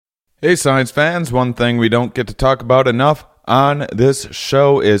Hey, science fans, one thing we don't get to talk about enough on this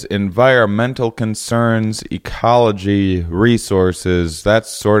show is environmental concerns, ecology, resources, that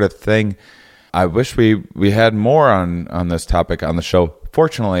sort of thing. I wish we had more on this topic on the show.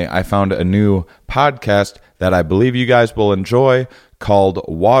 Fortunately, I found a new podcast that I believe you guys will enjoy called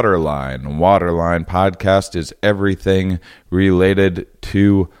Waterline. Waterline podcast is everything related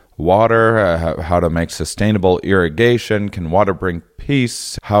to water, how to make sustainable irrigation. Can water bring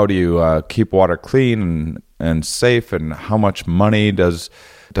peace? How do you keep water clean and safe? And how much money does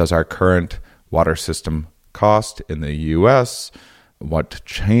our current water system cost in the U.S.? What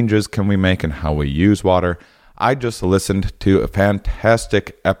changes can we make in how we use water? I just listened to a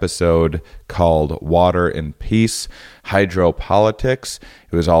fantastic episode called Water and Peace, Hydropolitics.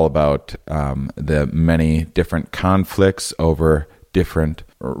 It was all about the many different conflicts over different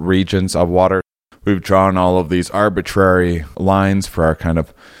regions of water. We've drawn all of these arbitrary lines for our kind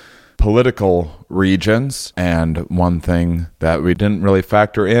of political regions, and one thing that we didn't really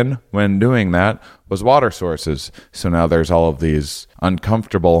factor in when doing that was water sources. So now there's all of these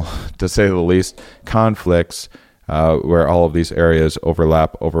uncomfortable, to say the least, conflicts where all of these areas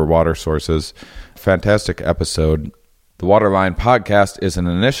overlap over water sources. Fantastic episode. The Waterline podcast is an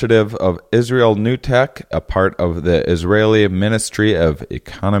initiative of Israel New Tech, a part of the Israeli Ministry of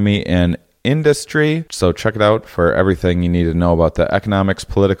Economy and Industry. So check it out for everything you need to know about the economics,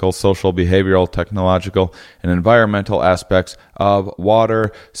 political, social, behavioral, technological, and environmental aspects of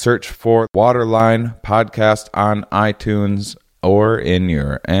water. Search for Waterline podcast on iTunes or in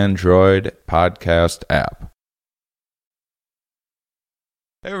your Android podcast app.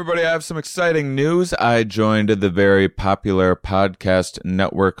 Hey everybody, I have some exciting news. I joined the very popular podcast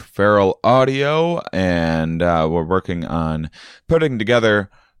network Feral Audio, and we're working on putting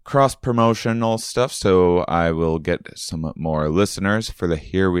together cross-promotional stuff, so I will get some more listeners for the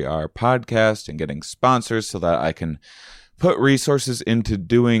Here We Are podcast and getting sponsors so that I can put resources into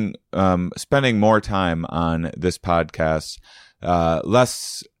doing, spending more time on this podcast. The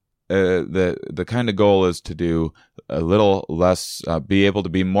kind of goal is to do a little less, be able to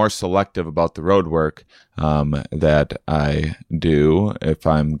be more selective about the road work that I do. If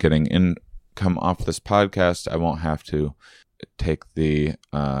I'm getting income off this podcast, I won't have to take the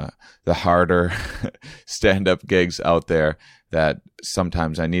harder stand-up gigs out there that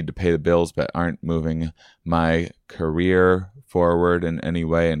sometimes I need to pay the bills but aren't moving my career forward in any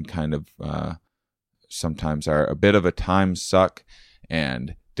way, and kind of sometimes are a bit of a time suck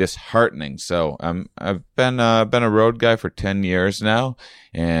and disheartening. So I've been a road guy for 10 years now,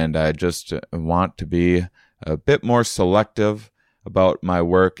 and I just want to be a bit more selective about my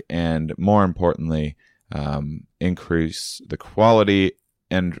work, and more importantly, increase the quality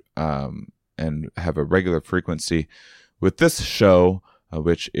and have a regular frequency with this show,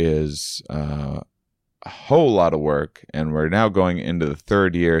 which is a whole lot of work, and we're now going into the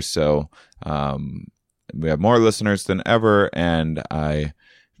third year, so we have more listeners than ever, and I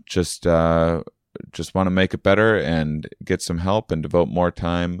just want to make it better and get some help and devote more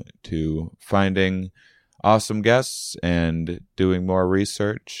time to finding awesome guests and doing more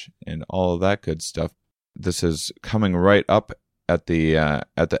research and all of that good stuff. This is coming right up at the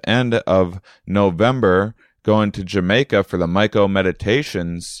end of November, going to Jamaica for the Myco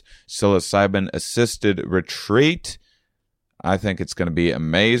Meditations psilocybin assisted retreat. I think it's going to be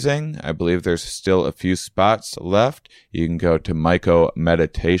amazing. I believe there's still a few spots left. You can go to Myco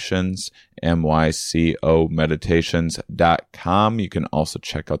Meditations, MYCO Meditations.com. You can also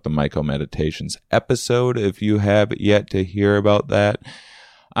check out the Myco Meditations episode if you have yet to hear about that.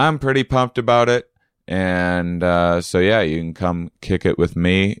 I'm pretty pumped about it. And so, yeah, you can come kick it with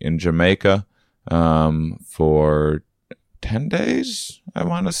me in Jamaica for 10 days, I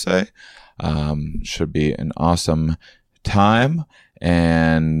want to say. Should be an awesome time.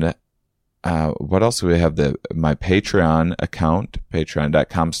 And what else do we have? My Patreon account,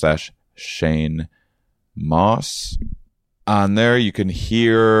 patreon.com/Shane Moss. On there you can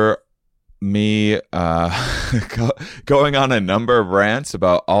hear me going on a number of rants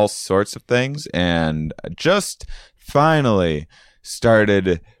about all sorts of things, and just finally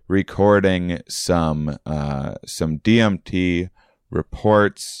started recording some DMT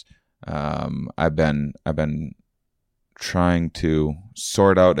reports. I've been trying to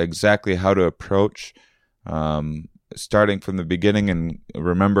sort out exactly how to approach starting from the beginning and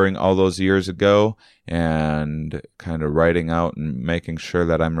remembering all those years ago, and kind of writing out and making sure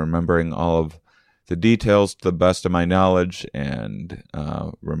that I'm remembering all of the details to the best of my knowledge, and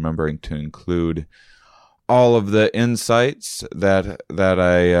remembering to include all of the insights that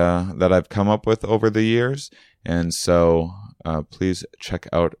I've come up with over the years. And so please check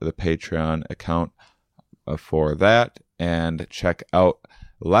out the Patreon account for that, and check out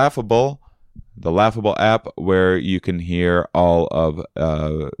Laughable, the Laughable app, where you can hear all of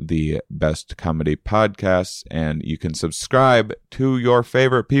the best comedy podcasts, and you can subscribe to your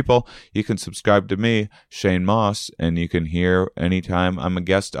favorite people. You can subscribe to me, Shane Moss, and you can hear anytime I'm a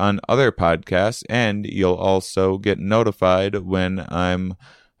guest on other podcasts, and you'll also get notified when I'm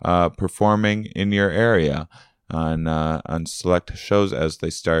performing in your area on select shows as they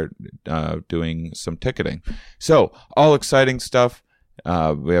start doing some ticketing. So, all exciting stuff.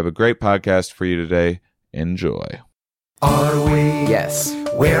 We have a great podcast for you today. Enjoy. Are we? Yes.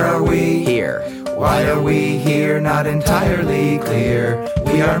 Where are we? Here. Why are we here? Not entirely clear.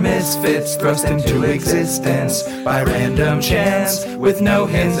 We are misfits thrust into existence by random chance, with no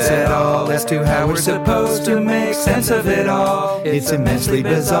hints at all as to how we're supposed to make sense of it all. It's immensely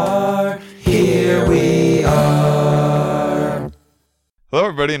bizarre. Here we are. Hello,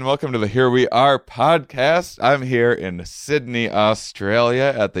 everybody, and welcome to the Here We Are podcast. I'm here in Sydney,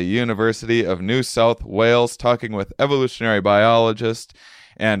 Australia, at the University of New South Wales, talking with evolutionary biologist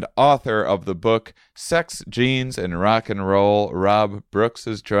and author of the book Sex, Genes, and Rock and Roll, Rob Brooks,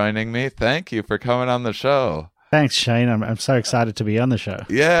 is joining me. Thank you for coming on the show. Thanks, Shane. I'm so excited to be on the show.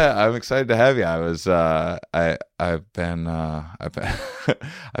 Yeah, I'm excited to have you. I've been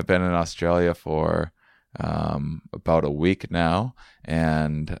I've been in Australia for about a week now,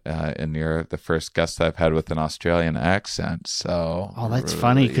 and you're the first guest I've had with an Australian accent. So, oh, that's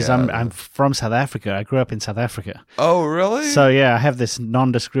funny because I'm from South Africa. I grew up in South Africa. Oh, really? So yeah, I have this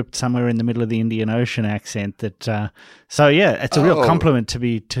nondescript somewhere in the middle of the Indian Ocean accent. That so yeah, it's a real compliment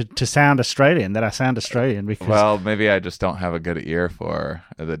to sound Australian. That I sound Australian because well, maybe I just don't have a good ear for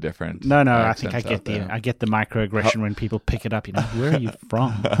the different. No, I think I get the microaggression when people pick it up. You know, where are you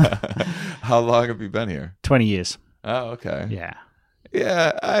from? How long have you been here? 20 years. Oh, okay. Yeah.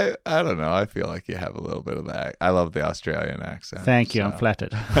 Yeah, I don't know. I feel like you have a little bit of that. I love the Australian accent. Thank you. I'm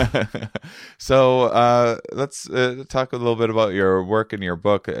flattered. So let's talk a little bit about your work in your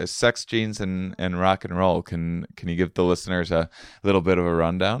book, Sex, Genes, and Rock and Roll. Can you give the listeners a little bit of a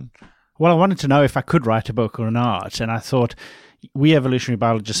rundown? Well, I wanted to know if I could write a book or not, and I thought we evolutionary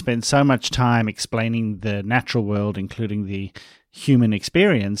biologists spend so much time explaining the natural world, including the human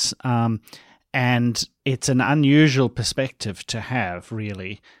experience, and it's an unusual perspective to have,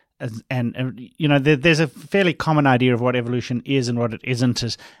 really. And you know, there's a fairly common idea of what evolution is and what it isn't,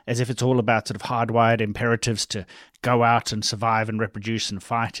 as if it's all about sort of hardwired imperatives to go out and survive and reproduce and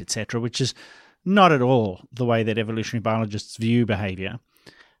fight, etc., which is not at all the way that evolutionary biologists view behavior.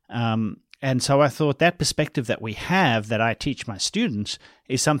 And so I thought that perspective that we have, that I teach my students,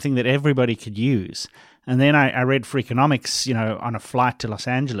 is something that everybody could use. And then I read Freakonomics, you know, on a flight to Los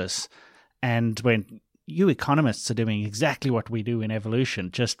Angeles, and went, you economists are doing exactly what we do in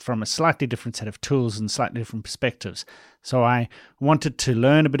evolution, just from a slightly different set of tools and slightly different perspectives. So I wanted to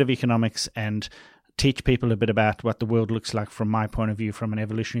learn a bit of economics and teach people a bit about what the world looks like from my point of view, from an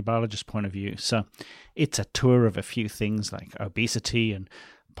evolutionary biologist point of view. So it's a tour of a few things like obesity and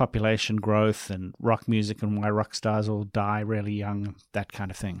population growth and rock music and why rock stars all die really young, that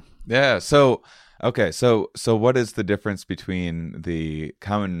kind of thing. Yeah. So, okay. So what is the difference between the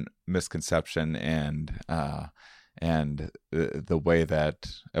common misconception and the way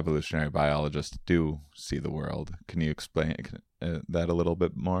that evolutionary biologists do see the world? Can you explain that a little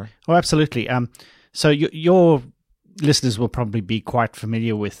bit more? Oh, absolutely. So your listeners will probably be quite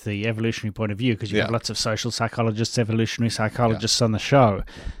familiar with the evolutionary point of view because you have lots of social psychologists, evolutionary psychologists on the show.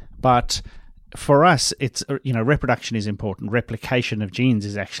 But for us, it's, you know, reproduction is important. Replication of genes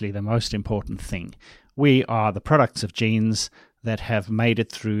is actually the most important thing. We are the products of genes that have made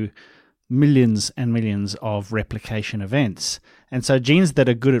it through millions and millions of replication events. And so genes that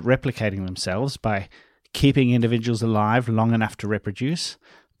are good at replicating themselves by keeping individuals alive long enough to reproduce,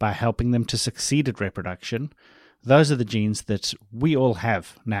 by helping them to succeed at reproduction, those are the genes that we all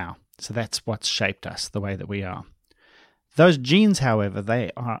have now. So that's what's shaped us the way that we are. Those genes, however,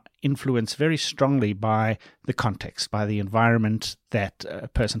 they are influenced very strongly by the context, by the environment that a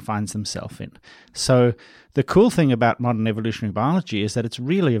person finds themselves in. So the cool thing about modern evolutionary biology is that it's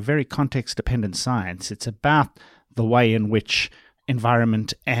really a very context-dependent science. It's about the way in which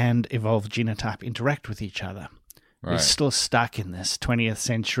environment and evolved genotype interact with each other. Right. We're still stuck in this 20th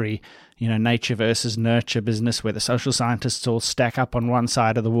century, you know, nature versus nurture business where the social scientists all stack up on one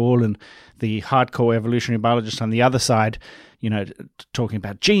side of the wall and the hardcore evolutionary biologists on the other side, you know, talking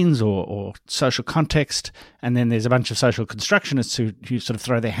about genes or social context. And then there's a bunch of social constructionists who sort of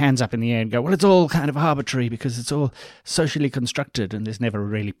throw their hands up in the air and go, well, it's all kind of arbitrary because it's all socially constructed and there's never a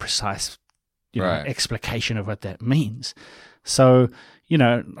really precise, you know, explication of what that means. So,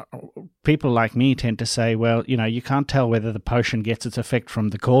 people like me tend to say, well, you can't tell whether the potion gets its effect from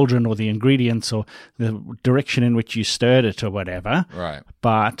the cauldron or the ingredients or the direction in which you stirred it or whatever. Right.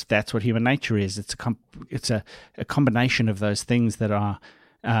 But that's what human nature is. It's a combination of those things that are,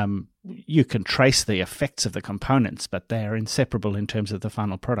 you can trace the effects of the components, but they are inseparable in terms of the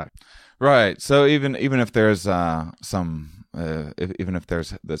final product. Right. So even if there's even if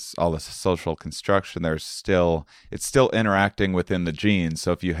there's all this social construction, it's still interacting within the genes.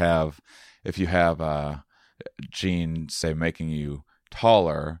 So if you have a gene, say, making you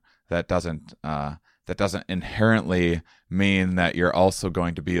taller, that doesn't inherently mean that you're also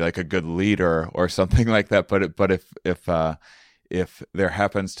going to be like a good leader or something like that. But if there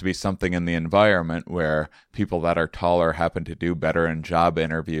happens to be something in the environment where people that are taller happen to do better in job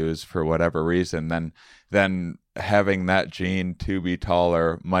interviews for whatever reason, then having that gene to be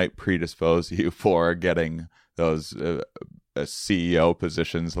taller might predispose you for getting those CEO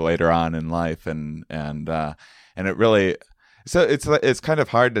positions later on in life, and it really. So it's kind of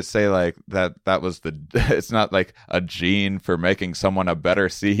hard to say like that was it's not like a gene for making someone a better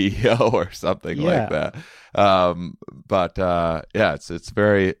CEO or something like that.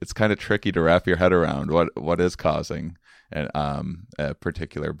 It's kind of tricky to wrap your head around what is causing a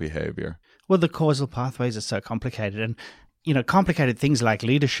particular behavior. Well, the causal pathways are so complicated, and complicated things like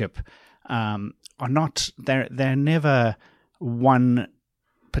leadership are not. They're never one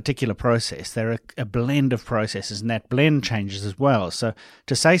particular process. They're a blend of processes, and that blend changes as well. So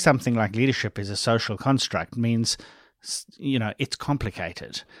to say something like leadership is a social construct means, it's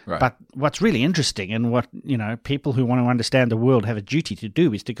complicated. Right. But what's really interesting, and what, people who want to understand the world have a duty to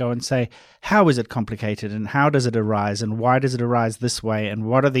do, is to go and say, how is it complicated, and how does it arise, and why does it arise this way, and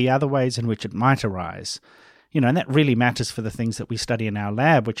what are the other ways in which it might arise? And that really matters for the things that we study in our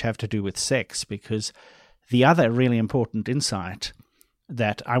lab, which have to do with sex, because the other really important insight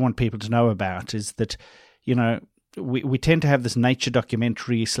that I want people to know about is that, we tend to have this nature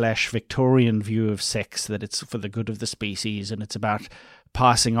documentary / Victorian view of sex, that it's for the good of the species and it's about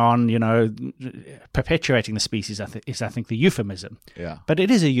passing on, perpetuating the species, is I think the euphemism. Yeah. But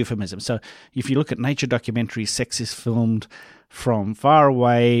it is a euphemism. So if you look at nature documentaries, sex is filmed from far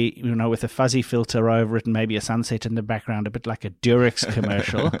away, with a fuzzy filter over it and maybe a sunset in the background, a bit like a Durex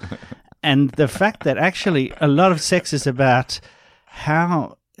commercial. And the fact that actually a lot of sex is about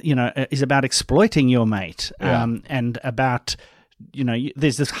how, is about exploiting your mate, and about,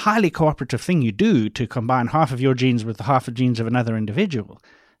 there's this highly cooperative thing you do to combine half of your genes with half of genes of another individual.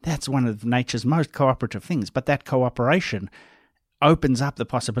 That's one of nature's most cooperative things. But that cooperation opens up the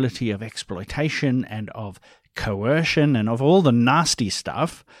possibility of exploitation and of coercion and of all the nasty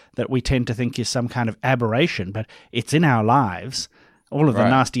stuff that we tend to think is some kind of aberration, but it's in our lives. All of the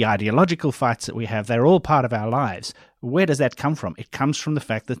nasty ideological fights that we have, they're all part of our lives. Where does that come from? It comes from the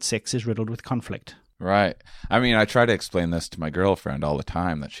fact that sex is riddled with conflict. Right. I mean, I try to explain this to my girlfriend all the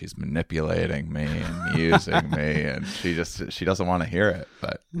time, that she's manipulating me and using me, and she doesn't want to hear it.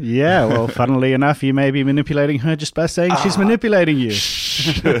 But yeah, well, funnily enough, you may be manipulating her just by saying she's manipulating you.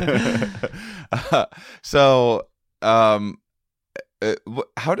 So,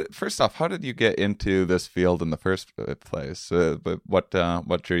 first off, how did you get into this field in the first place? But what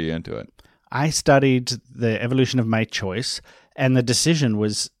drew you into it? I studied the evolution of mate choice, and the decision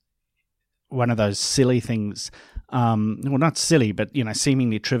was one of those silly things. Well, not silly, but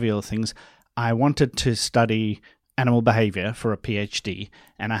seemingly trivial things. I wanted to study animal behavior for a PhD,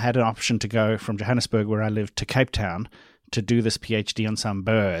 and I had an option to go from Johannesburg, where I lived, to Cape Town to do this PhD on some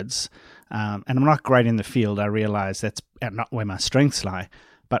birds. And I'm not great in the field. I realize that's not where my strengths lie.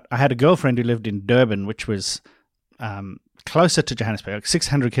 But I had a girlfriend who lived in Durban, which was closer to Johannesburg, like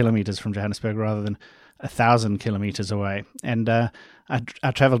 600 kilometers from Johannesburg rather than 1,000 kilometers away. And I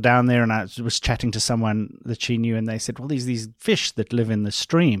traveled down there, and I was chatting to someone that she knew, and they said, well, there's these fish that live in the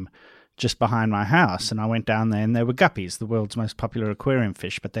stream just behind my house. And I went down there, and they were guppies, the world's most popular aquarium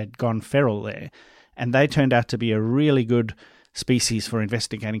fish, but they'd gone feral there. And they turned out to be a really good species for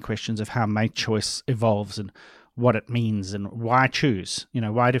investigating questions of how mate choice evolves and what it means and why choose.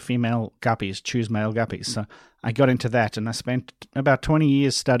 Why do female guppies choose male guppies? So I got into that, and I spent about 20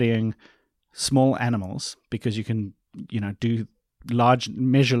 years studying small animals, because you can,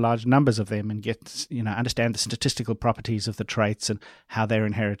 measure large numbers of them and get, understand the statistical properties of the traits and how they're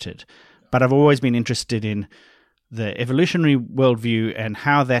inherited. But I've always been interested in the evolutionary worldview and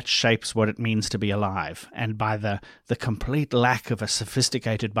how that shapes what it means to be alive, and by the complete lack of a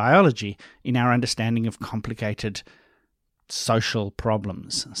sophisticated biology in our understanding of complicated social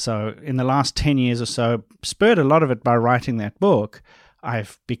problems. So in the last 10 years or so, spurred a lot of it by writing that book,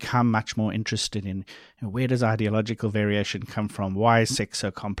 I've become much more interested in where does ideological variation come from? Why is sex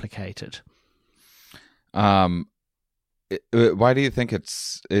so complicated? Why do you think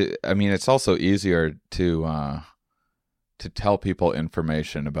it's? I mean, it's also easier to tell people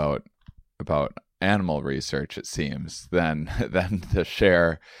information about animal research, it seems, than to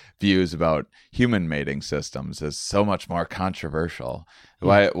share views about human mating systems is so much more controversial.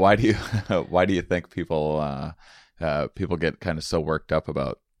 Why do you think people get kind of so worked up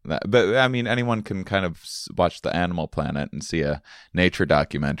about that? But I mean, anyone can kind of watch the Animal Planet and see a nature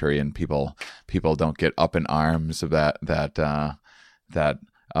documentary, and people don't get up in arms of that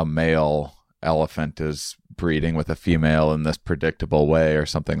a male elephant is breeding with a female in this predictable way or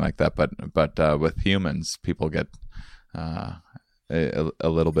something like that. But with humans, people get a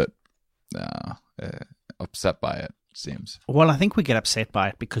little bit upset by it, seems. Well, I think we get upset by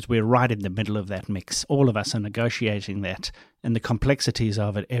it because we're right in the middle of that mix. All of us are negotiating that and the complexities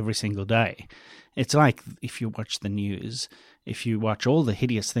of it every single day. It's like if you watch the news, if you watch all the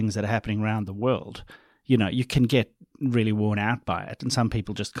hideous things that are happening around the world, you can get really worn out by it. And some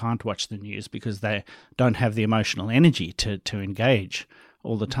people just can't watch the news because they don't have the emotional energy to engage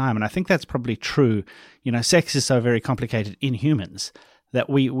all the time. And I think that's probably true. Sex is so very complicated in humans that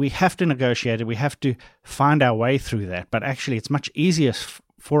we have to negotiate it. We have to find our way through that. But actually, it's much easier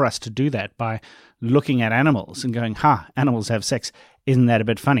for us to do that by looking at animals and going, animals have sex. Isn't that a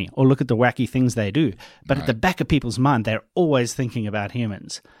bit funny? Or look at the wacky things they do. But at the back of people's mind, they're always thinking about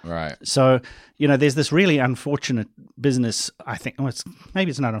humans. Right. So, there's this really unfortunate business, I think. Well, maybe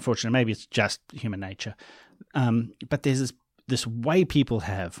it's not unfortunate. Maybe it's just human nature. But there's this way people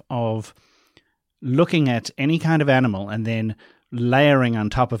have of looking at any kind of animal and then layering on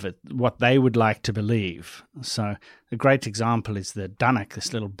top of it what they would like to believe. So a great example is the dunnock,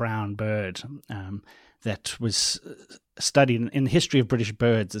 this little brown bird that was studied in the history of British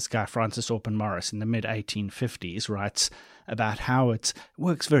birds. This guy, Francis Orpen Morris, in the mid-1850s, writes about how it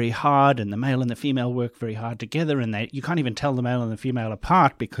works very hard, and the male and the female work very hard together, and you can't even tell the male and the female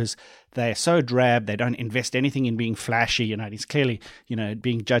apart because they are so drab. They don't invest anything in being flashy. He's clearly,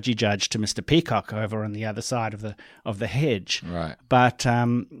 being judgy judge to Mr. Peacock over on the other side of the hedge. Right. But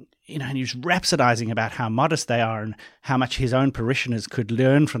and he's rhapsodizing about how modest they are and how much his own parishioners could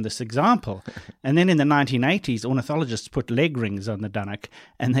learn from this example. And then in the 1980s, ornithologists put leg rings on the dunnock,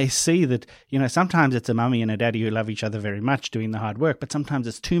 and they see that, sometimes it's a mummy and a daddy who love each other very much doing the hard work, but sometimes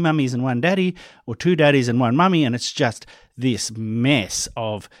it's two mummies and one daddy, or two daddies and one mummy, and it's just this mess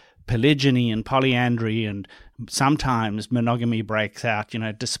of polygyny and polyandry, and sometimes monogamy breaks out,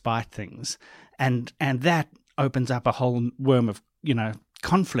 despite things. And that opens up a whole worm of,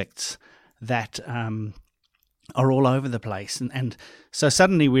 conflicts that are all over the place. And so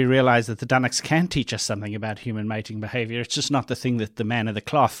suddenly we realize that the dunnocks can teach us something about human mating behavior. It's just not the thing that the man of the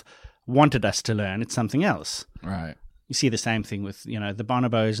cloth wanted us to learn. It's something else. Right. You see the same thing with, the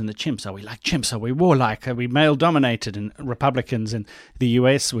bonobos and the chimps. Are we like chimps? Are we warlike? Are we male-dominated? And Republicans in the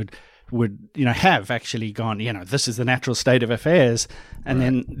US would have actually gone, this is the natural state of affairs. And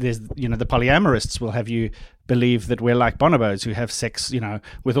then there's, the polyamorists will have you believe that we're like bonobos who have sex,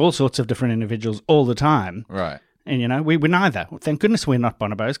 with all sorts of different individuals all the time. Right. And, we're neither. Thank goodness we're not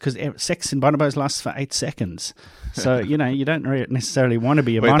bonobos, because sex in bonobos lasts for 8 seconds. So, you don't necessarily want to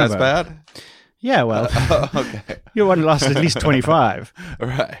be a bonobo. Wait, that's bad? Yeah, well, okay. You want to last at least 25.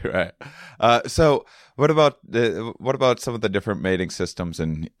 Right. So what about some of the different mating systems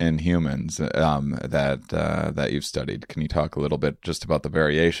in humans that you've studied? Can you talk a little bit just about the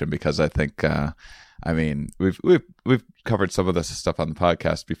variation? Because I think we've covered some of this stuff on the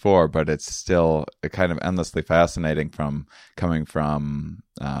podcast before, but it's still kind of endlessly fascinating coming from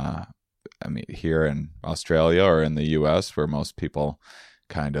here in Australia or in the US, where most people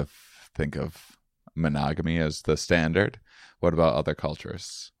kind of think of monogamy as the standard. What about other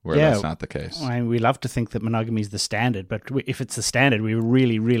cultures where that's not the case? We love to think that monogamy is the standard, but if it's the standard, we're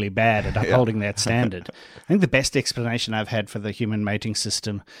really, really bad at upholding that standard. I think the best explanation I've had for the human mating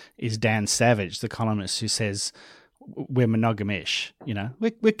system is Dan Savage, the columnist, who says we're monogamish.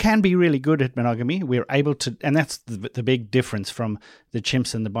 We can be really good at monogamy. We're able to, and that's the big difference from the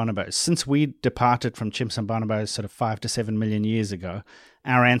chimps and the bonobos. Since we departed from chimps and bonobos sort of 5 to 7 million years ago,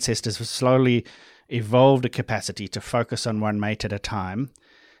 our ancestors have slowly evolved a capacity to focus on one mate at a time,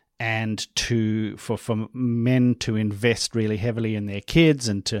 and for men to invest really heavily in their kids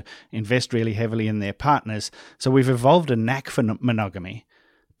and to invest really heavily in their partners. So we've evolved a knack for monogamy,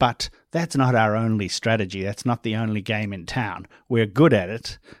 But that's not our only strategy. That's not the only game in town. We're good at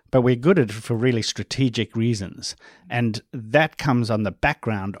it, but we're good at it for really strategic reasons. And that comes on the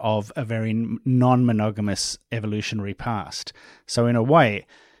background of a very non-monogamous evolutionary past. So in a way,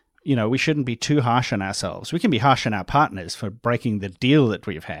 we shouldn't be too harsh on ourselves. We can be harsh on our partners for breaking the deal that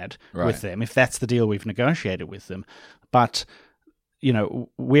we've had with them, if that's the deal we've negotiated with them. But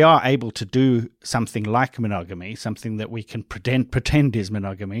we are able to do something like monogamy, something that we can pretend is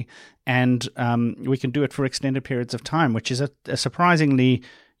monogamy, and we can do it for extended periods of time, which is a surprisingly,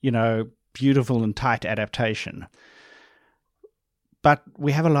 beautiful and tight adaptation. But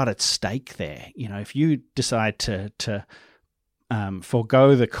we have a lot at stake there. If you decide to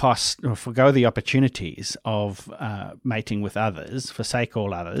forego the cost or forego the opportunities of mating with others, forsake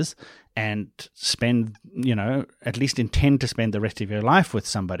all others, and spend, at least intend to spend the rest of your life with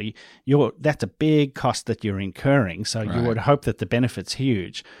somebody, that's a big cost that you're incurring. So you would hope that the benefit's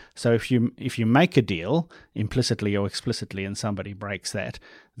huge. So if you make a deal implicitly or explicitly and somebody breaks that,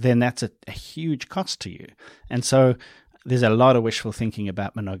 then that's a huge cost to you. And so there's a lot of wishful thinking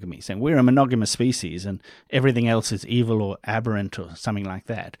about monogamy, saying we're a monogamous species and everything else is evil or aberrant or something like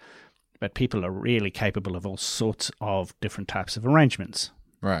that. But people are really capable of all sorts of different types of arrangements.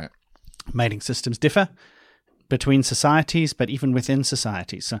 Right. Mating systems differ between societies, but even within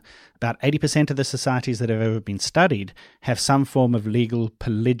societies. So about 80% of the societies that have ever been studied have some form of legal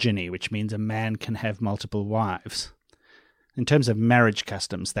polygyny, which means a man can have multiple wives. In terms of marriage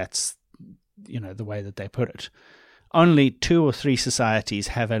customs, that's, the way that they put it. Only 2 or 3 societies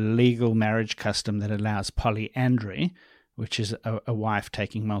have a legal marriage custom that allows polyandry, which is a wife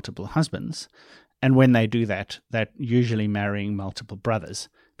taking multiple husbands. And when they do that, they're usually marrying multiple brothers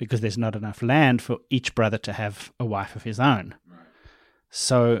because there's not enough land for each brother to have a wife of his own. Right.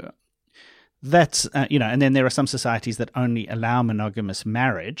 So that's, and then there are some societies that only allow monogamous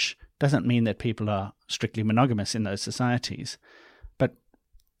marriage. Doesn't mean that people are strictly monogamous in those societies. But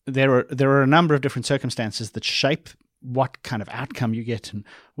there are a number of different circumstances that shape what kind of outcome you get and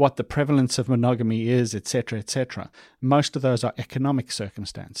what the prevalence of monogamy is, etc., etc. Most of those are economic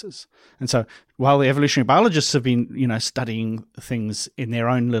circumstances. And so while the evolutionary biologists have been, studying things in their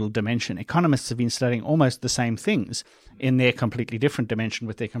own little dimension, economists have been studying almost the same things in their completely different dimension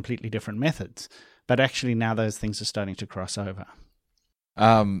with their completely different methods. But actually now those things are starting to cross over.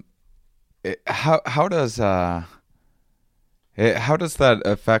 How does that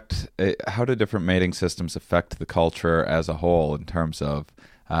affect? How do different mating systems affect the culture as a whole? In terms of,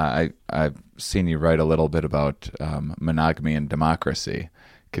 I've seen you write a little bit about monogamy and democracy.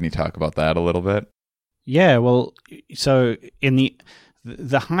 Can you talk about that a little bit? Yeah, well, so in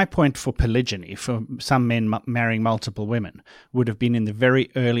the high point for polygyny, for some men marrying multiple women, would have been in the very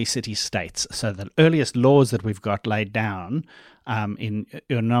early city-states. So the earliest laws that we've got laid down in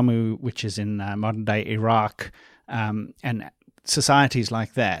Urnamu, which is in modern-day Iraq, and societies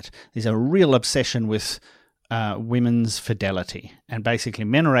like that, there's a real obsession with women's fidelity. And basically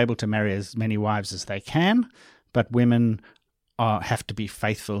men are able to marry as many wives as they can, but women have to be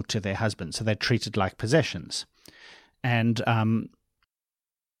faithful to their husbands. So they're treated like possessions. And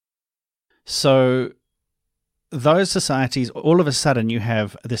so those societies, all of a sudden you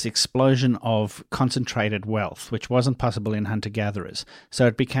have this explosion of concentrated wealth, which wasn't possible in hunter-gatherers. So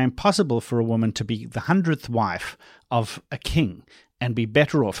it became possible for a woman to be the 100th wife of a king and be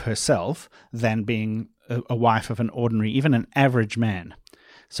better off herself than being a wife of an ordinary, even an average man.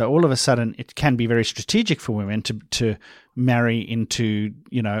 So all of a sudden it can be very strategic for women to marry into,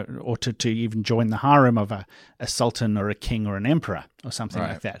 or to even join the harem of a sultan or a king or an emperor or something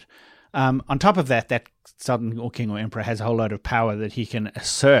like that. On top of that sultan or king or emperor has a whole load of power that he can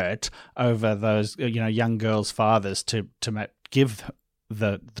assert over those young girls' fathers to give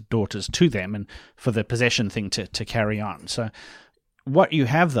the daughters to them and for the possession thing to carry on. So what you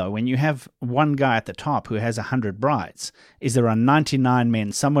have, though, when you have one guy at the top who has 100 brides, is there are 99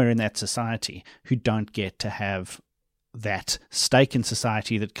 men somewhere in that society who don't get to have that stake in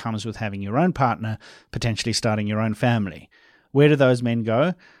society that comes with having your own partner, potentially starting your own family. Where do those men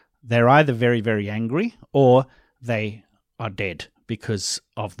go? They're either very, very angry or they are dead because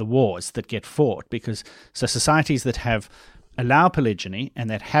of the wars that get fought. So societies that allow polygyny and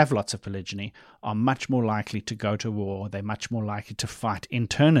that have lots of polygyny are much more likely to go to war. They're much more likely to fight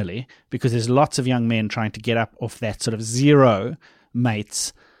internally because there's lots of young men trying to get up off that sort of zero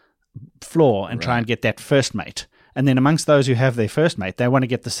mates floor and try and get that first mate. And then amongst those who have their first mate, they want to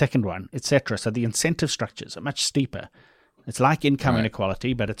get the second one, etc. So the incentive structures are much steeper. It's like income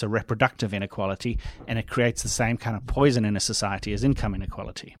inequality, but it's a reproductive inequality, and it creates the same kind of poison in a society as income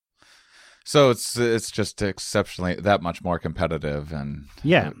inequality. So it's just exceptionally that much more competitive and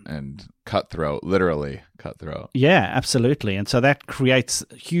cutthroat, literally cutthroat. Yeah, absolutely. And so that creates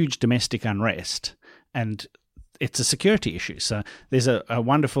huge domestic unrest, and it's a security issue. So there's a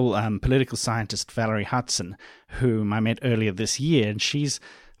wonderful political scientist, Valerie Hudson, whom I met earlier this year, and she's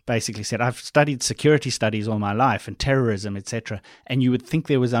basically said, I've studied security studies all my life and terrorism, etc., and you would think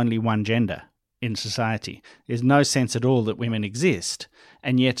there was only one gender in society. There's no sense at all that women exist.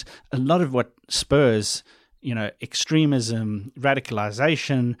 And yet a lot of what spurs, extremism,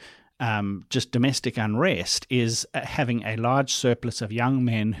 radicalization, just domestic unrest is having a large surplus of young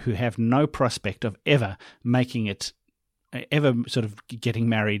men who have no prospect of ever making it, ever sort of getting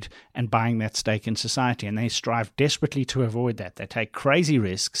married and buying that stake in society. And they strive desperately to avoid that. They take crazy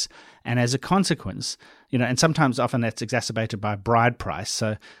risks. And as a consequence, and sometimes often that's exacerbated by bride price.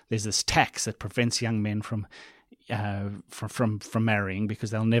 So there's this tax that prevents young men from marrying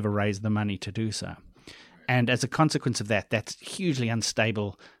because they'll never raise the money to do so. And as a consequence of that, that's hugely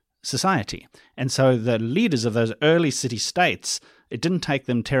unstable society. And so the leaders of those early city-states, it didn't take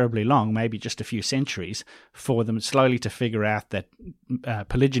them terribly long, maybe just a few centuries, for them slowly to figure out that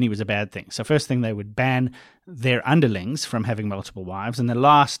polygyny was a bad thing. So first thing, they would ban their underlings from having multiple wives, and the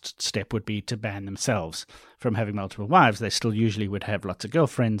last step would be to ban themselves from having multiple wives. They still usually would have lots of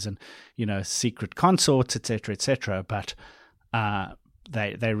girlfriends and, secret consorts, etc., but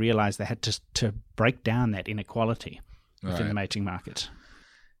they realized they had to break down that inequality within the mating market.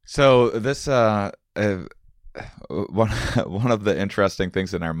 So this one of the interesting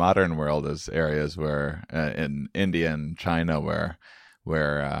things in our modern world is areas where in India and China where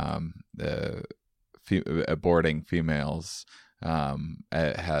aborting females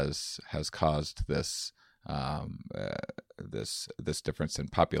has caused this this difference in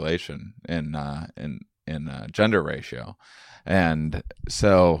population in gender ratio, and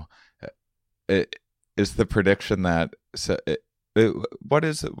so it is the prediction that what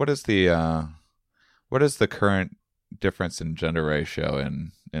is the current difference in gender ratio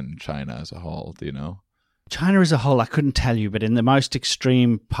in China as a whole? Do you know? China as a whole, I couldn't tell you, but in the most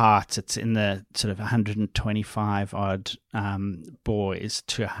extreme parts, it's in the sort of 125 odd boys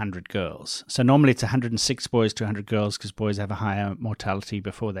to 100 girls. So normally it's 106 boys to 100 girls because boys have a higher mortality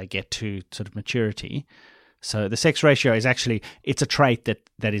before they get to sort of maturity. So the sex ratio is actually, it's a trait that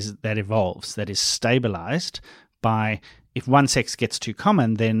evolves, that is stabilized by, if one sex gets too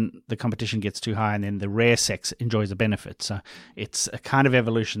common, then the competition gets too high, and then the rare sex enjoys a benefit. So it's a kind of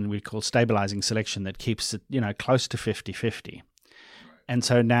evolution we call stabilizing selection that keeps it, close to 50-50. Right. And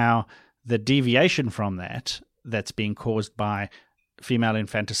so now the deviation from that's being caused by female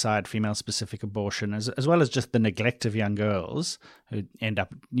infanticide, female-specific abortion, as well as just the neglect of young girls who end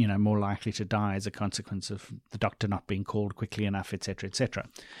up, more likely to die as a consequence of the doctor not being called quickly enough, etc., etc.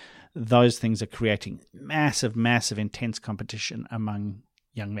 Those things are creating massive, massive, intense competition among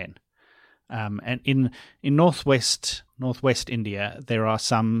young men. And in northwest India, there are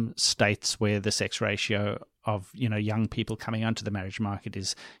some states where the sex ratio of young people coming onto the marriage market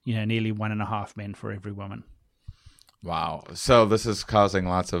is nearly 1.5 men for every woman. Wow! So this is causing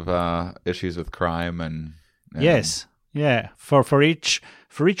lots of issues with crime and yes, yeah. For each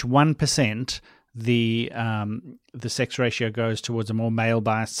 1%. The sex ratio goes towards a more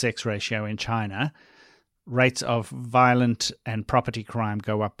male-biased sex ratio in China. Rates of violent and property crime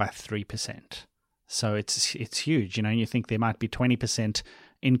go up by 3%. So it's huge. You think there might be 20%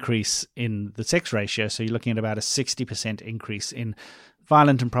 increase in the sex ratio, so you're looking at about a 60% increase in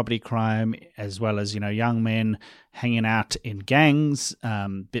violent and property crime, as well as young men hanging out in gangs,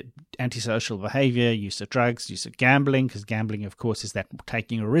 antisocial behavior, use of drugs, use of gambling, because gambling, of course, is that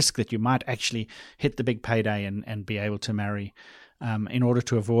taking a risk that you might actually hit the big payday and be able to marry in order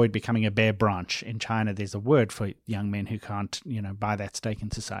to avoid becoming a bare branch. In China, there's a word for young men who can't buy that stake in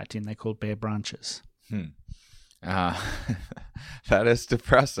society, and they're called bare branches. That is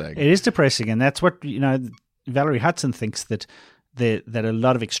depressing. It is depressing, and that's what Valerie Hudson thinks that a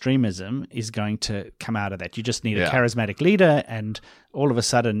lot of extremism is going to come out of that. You just need a charismatic leader, and all of a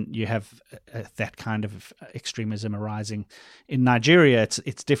sudden you have that kind of extremism arising. In Nigeria,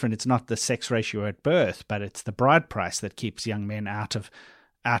 it's different. It's not the sex ratio at birth, but it's the bride price that keeps young men out of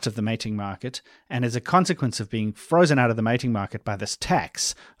the mating market. And as a consequence of being frozen out of the mating market by this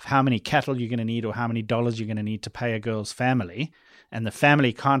tax of how many cattle you're going to need or how many dollars you're going to need to pay a girl's family, and the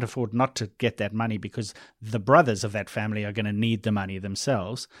family can't afford not to get that money because the brothers of that family are going to need the money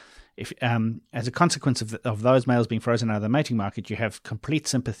themselves. If as a consequence of those males being frozen out of the mating market, you have complete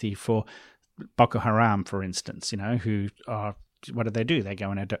sympathy for Boko Haram, for instance, who are what do? They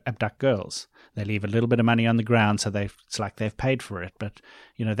go and abduct girls. They leave a little bit of money on the ground, so it's like they've paid for it. But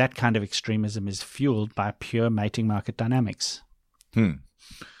that kind of extremism is fueled by pure mating market dynamics.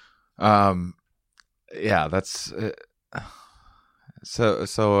 Yeah, that's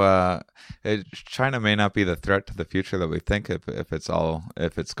so. China may not be the threat to the future that we think if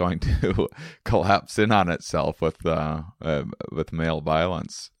it's going to collapse in on itself with male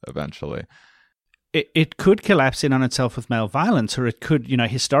violence eventually. It could collapse in on itself with male violence, or it could,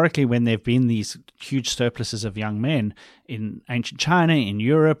 historically, when there have been these huge surpluses of young men in ancient China, in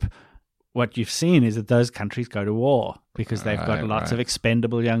Europe, what you've seen is that those countries go to war because they've got lots of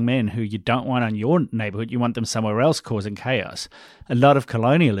expendable young men who you don't want on your neighborhood. You want them somewhere else causing chaos. A lot of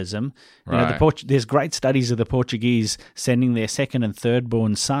colonialism. There's great studies of the Portuguese sending their second and third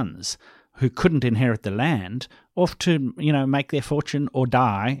born sons who couldn't inherit the land off to, make their fortune or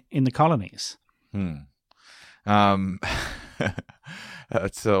die in the colonies.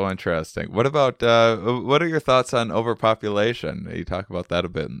 That's so interesting. What about what are your thoughts on overpopulation? You talk about that a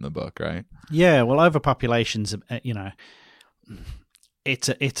bit in the book, right? Yeah, well, overpopulation's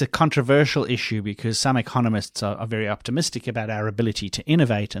it's a controversial issue because some economists are very optimistic about our ability to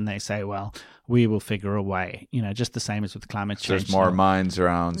innovate, and they say, well, we will figure a way, just the same as with climate change. There's more minds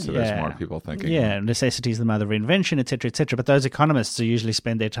around, so there's more people thinking. Yeah, necessity is the mother of invention, et cetera, et cetera. But those economists usually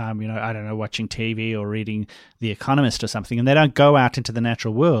spend their time, watching TV or reading The Economist or something, and they don't go out into the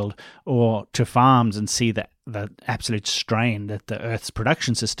natural world or to farms and see the absolute strain that the Earth's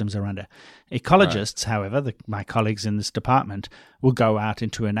production systems are under. Ecologists, however, my colleagues in this department, will go out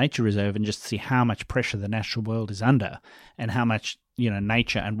into a nature reserve and just see how much pressure the natural world is under and how much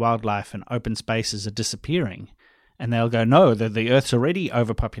nature and wildlife and open spaces are disappearing. And they'll go, no, the Earth's already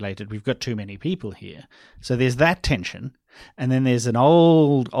overpopulated. We've got too many people here. So there's that tension. And then there's an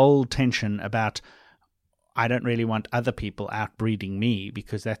old tension about, I don't really want other people outbreeding me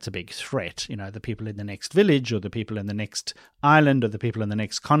because that's a big threat. The people in the next village or the people in the next island or the people in the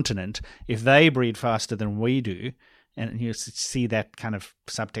next continent, if they breed faster than we do, and you see that kind of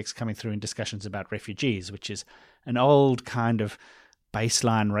subtext coming through in discussions about refugees, which is an old kind of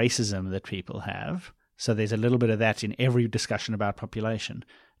baseline racism that people have. So there's a little bit of that in every discussion about population.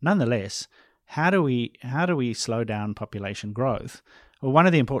 Nonetheless, how do we slow down population growth? Well, one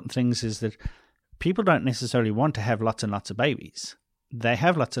of the important things is that people don't necessarily want to have lots and lots of babies. They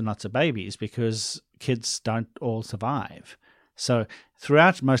have lots and lots of babies because kids don't all survive. So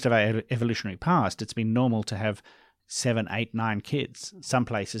throughout most of our evolutionary past, it's been normal to have 7, 8, 9 kids. Some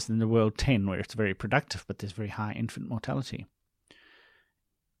places in the world 10, where it's very productive, but there's very high infant mortality.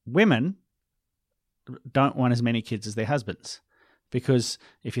 Women don't want as many kids as their husbands because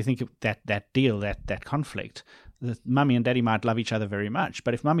if you think of that conflict, the mummy and daddy might love each other very much,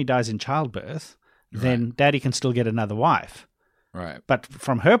 but if mummy dies in childbirth, then daddy can still get another wife. Right. But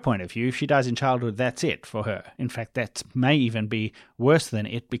from her point of view, if she dies in childhood, that's it for her. In fact, that may even be worse than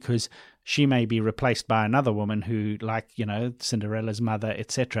it because she may be replaced by another woman who, like, Cinderella's mother,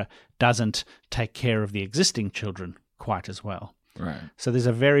 etc., doesn't take care of the existing children quite as well. Right. So there's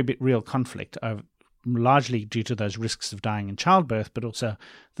a very real conflict, largely due to those risks of dying in childbirth, but also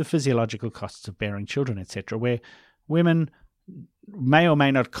the physiological costs of bearing children, etc., where women may or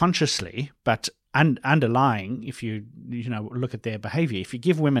may not consciously, but underlying, if you look at their behavior, if you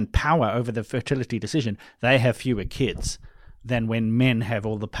give women power over the fertility decision, they have fewer kids than when men have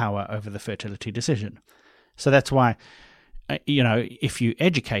all the power over the fertility decision. So that's why, if you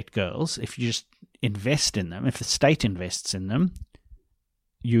educate girls, if you just invest in them, if the state invests in them,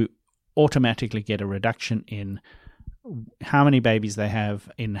 you automatically get a reduction in how many babies they have.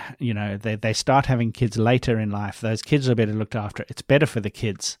 They start having kids later in life. Those kids are better looked after. It's better for the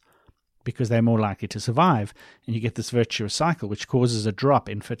kids because they're more likely to survive, and you get this virtuous cycle which causes a drop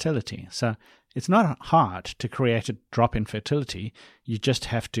in fertility. So it's not hard to create a drop in fertility. You just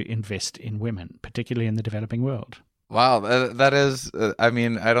have to invest in women, particularly in the developing world. Wow, that is, I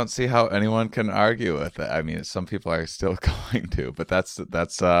don't see how anyone can argue with it. Some people are still going to, but that's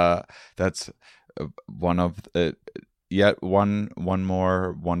one of yet one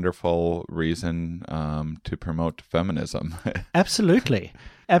more wonderful reason to promote feminism. Absolutely,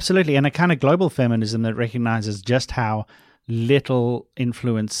 and a kind of global feminism that recognizes just how little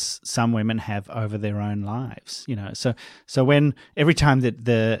influence some women have over their own lives. So when every time that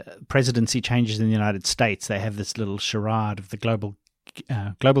the presidency changes in the United States, they have this little charade of the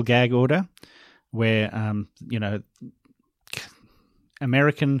global gag order, where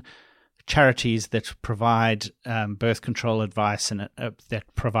American charities that provide birth control advice and that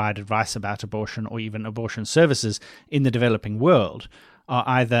provide advice about abortion or even abortion services in the developing world are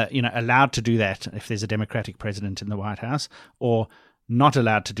either, allowed to do that if there's a Democratic president in the White House, or not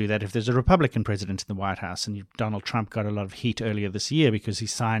allowed to do that if there's a Republican president in the White House. And Donald Trump got a lot of heat earlier this year because he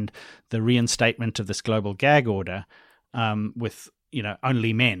signed the reinstatement of this global gag order with,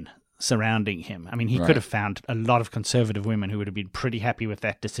 only men surrounding him. I mean, he could have found a lot of conservative women who would have been pretty happy with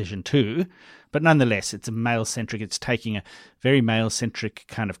that decision too. But nonetheless, it's it's taking a very male-centric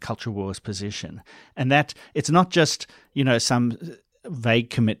kind of culture wars position. And that it's not just, some vague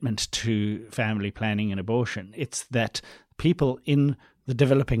commitment to family planning and abortion. It's that people in the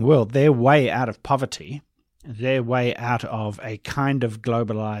developing world, their way out of poverty, their way out of a kind of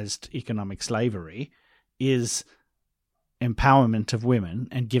globalized economic slavery is empowerment of women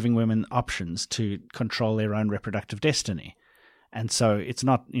and giving women options to control their own reproductive destiny. And so it's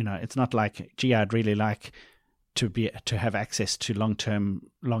not, it's not like, gee, I'd really like to have access to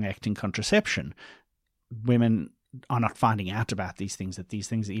long-acting contraception. Women are not finding out about these things, that these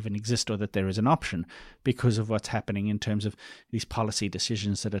things even exist or that there is an option, because of what's happening in terms of these policy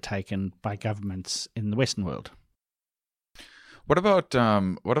decisions that are taken by governments in the Western world. What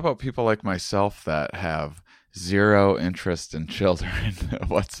about people like myself that have zero interest in children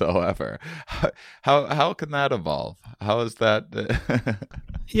whatsoever? How can that evolve? How is that?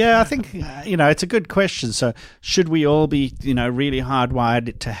 Yeah, I think it's a good question. So should we all be really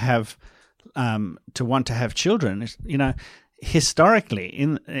hardwired to have to want to have children?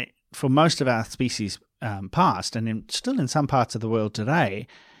 Historically, for most of our species past, and still in some parts of the world today,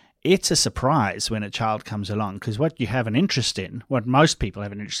 it's a surprise when a child comes along, because what you have an interest in, what most people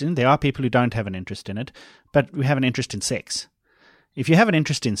have an interest in, there are people who don't have an interest in it, but we have an interest in sex. If you have an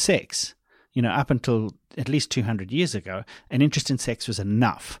interest in sex, up until at least 200 years ago, an interest in sex was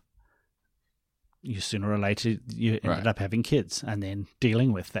enough. You sooner or later, you ended up having kids and then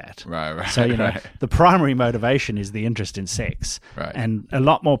dealing with that. Right. So, the primary motivation is the interest in sex. Right. And a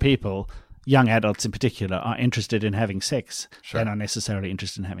lot more people, young adults in particular, are interested in having sex than are necessarily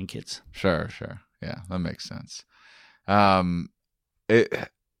interested in having kids. Sure. Yeah, that makes sense.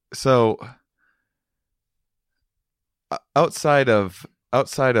 So outside of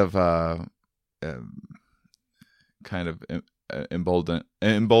kind of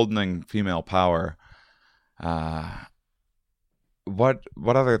emboldening female power, what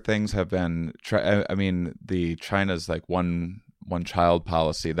other things have been? I mean, the China's like one child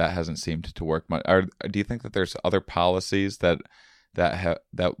policy that hasn't seemed to work much. Do you think that there's other policies that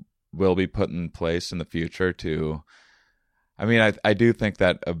will be put in place in the future to? I mean, I do think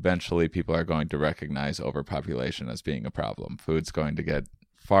that eventually people are going to recognize overpopulation as being a problem. Food's going to get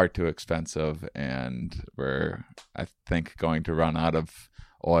far too expensive, and we're, I think, going to run out of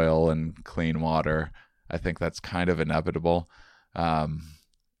oil and clean water. I think that's kind of inevitable.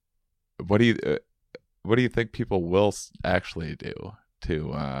 What do you think people will actually do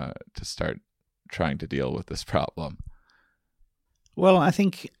to start trying to deal with this problem? Well, I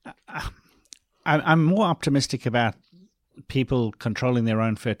think I'm more optimistic about people controlling their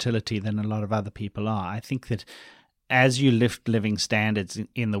own fertility than a lot of other people are. I think that as you lift living standards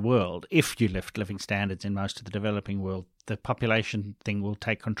in the world, if you lift living standards in most of the developing world, the population thing will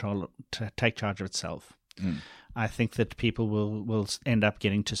take charge of itself. Mm. I think that people will end up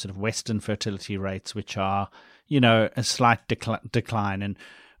getting to sort of Western fertility rates, which are, a slight decline. And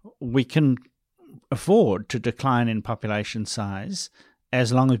we can afford to decline in population size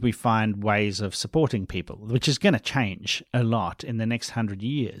as long as we find ways of supporting people, which is going to change a lot in the next 100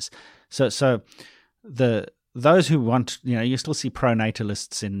 years. So those who want, you still see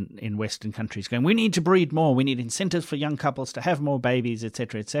pronatalists in Western countries going, we need to breed more, we need incentives for young couples to have more babies,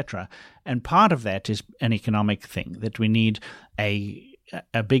 etc., etc. And part of that is an economic thing, that we need a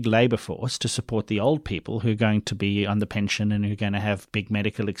big labor force to support the old people who are going to be on the pension and who are going to have big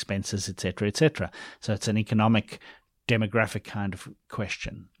medical expenses, etc., etc. So it's an economic, demographic kind of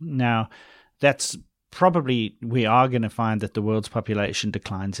question. Now, that's probably, we are going to find that the world's population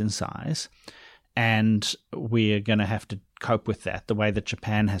declines in size, and we're going to have to cope with that the way that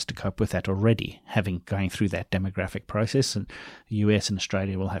Japan has to cope with that already, going through that demographic process, and the US and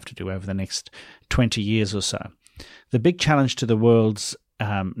Australia will have to do over the next 20 years or so. The big challenge to the world's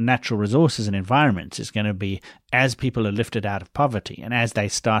natural resources and environments is going to be, as people are lifted out of poverty and as they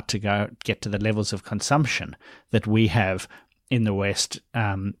start to get to the levels of consumption that we have in the West,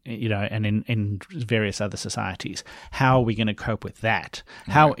 and in various other societies, how are we going to cope with that?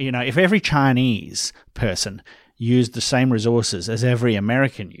 How, if every Chinese person used the same resources as every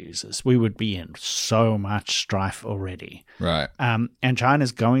American uses, we would be in so much strife already. Right. And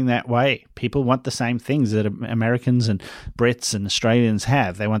China's going that way. People want the same things that Americans and Brits and Australians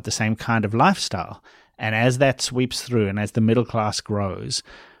have. They want the same kind of lifestyle. And as that sweeps through and as the middle class grows,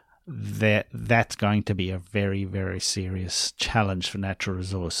 that's going to be a very, very serious challenge for natural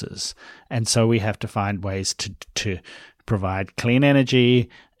resources. And so we have to find ways to provide clean energy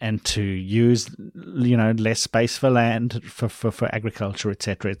and to use, less space for land, for agriculture, et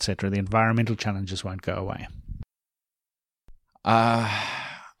cetera, et cetera. The environmental challenges won't go away.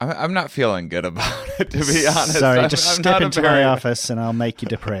 I'm not feeling good about it, to be honest. Sorry, just step into my office and I'll make you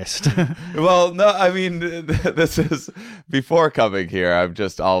depressed. Well, no, I mean, this is before coming here. I've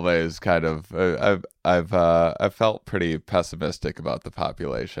just always kind of I've felt pretty pessimistic about the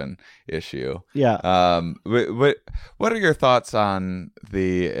population issue. Yeah. What are your thoughts on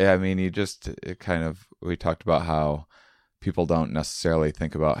the? I mean, we talked about how people don't necessarily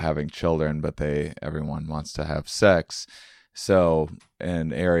think about having children, but everyone wants to have sex. So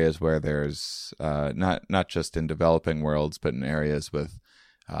in areas where there's not just in developing worlds, but in areas with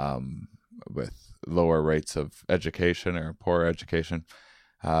lower rates of education or poor education,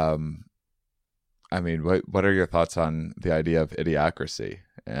 I mean, what are your thoughts on the idea of idiocracy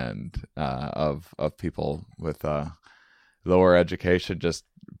and of people with lower education just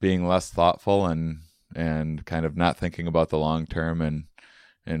being less thoughtful and kind of not thinking about the long term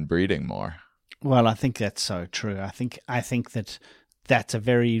and breeding more? Well, I think that's so true. I think that's a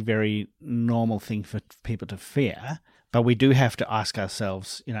very, very normal thing for people to fear. But we do have to ask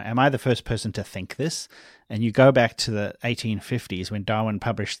ourselves, am I the first person to think this? And you go back to the 1850s when Darwin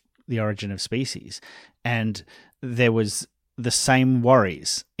published The Origin of Species, and there was the same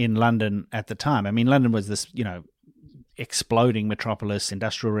worries in London at the time. I mean, London was this, exploding metropolis,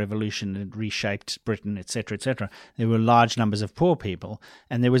 industrial revolution had reshaped Britain, etc., etc. There were large numbers of poor people,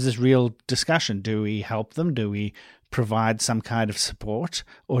 and there was this real discussion: do we help them? Do we provide some kind of support,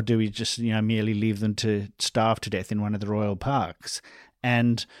 or do we just merely leave them to starve to death in one of the royal parks?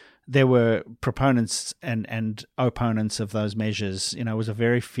 And there were proponents and opponents of those measures. It was a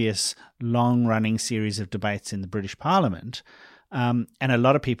very fierce, long-running series of debates in the British Parliament, and a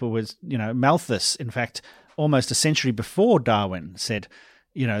lot of people was, Malthus, in fact, almost a century before Darwin said,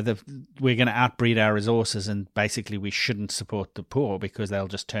 we're going to outbreed our resources and basically we shouldn't support the poor because they'll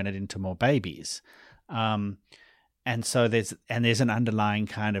just turn it into more babies. And so there's an underlying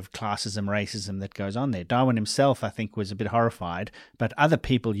kind of classism, racism that goes on there. Darwin himself, I think, was a bit horrified, but other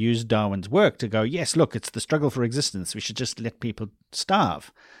people used Darwin's work to go, yes, look, it's the struggle for existence. We should just let people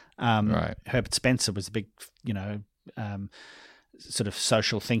starve. Right. Herbert Spencer was a big, sort of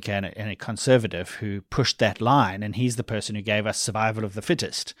social thinker and a conservative who pushed that line, and he's the person who gave us survival of the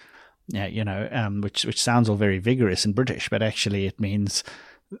fittest. Which sounds all very vigorous and British, but actually it means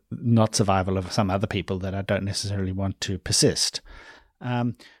not survival of some other people that I don't necessarily want to persist.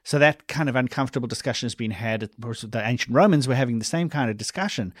 So that kind of uncomfortable discussion has been had. Of course, the ancient Romans were having the same kind of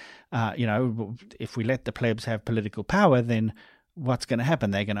discussion. If we let the plebs have political power, then what's going to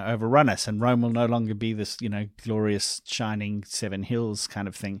happen? They're going to overrun us, and Rome will no longer be this, glorious, shining 7 hills kind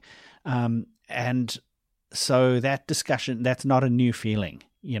of thing. And so that discussion, that's not a new feeling,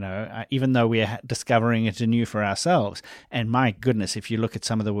 even though we are discovering it anew for ourselves. And my goodness, if you look at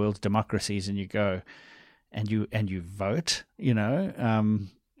some of the world's democracies and you go and you vote,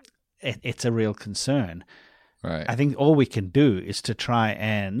 it's a real concern. Right. I think all we can do is to try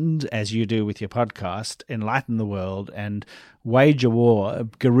and, as you do with your podcast, enlighten the world and wage a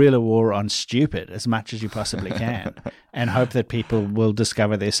guerrilla war on stupid as much as you possibly can, and hope that people will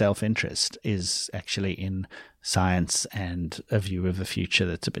discover their self-interest is actually in science and a view of the future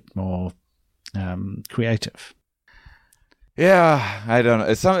that's a bit more creative. Yeah, I don't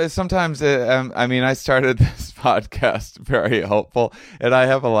know. Sometimes, I started this podcast very hopeful, and I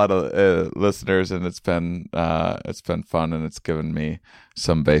have a lot of listeners, and it's been fun, and it's given me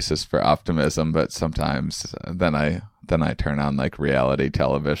some basis for optimism. But sometimes, then I turn on like reality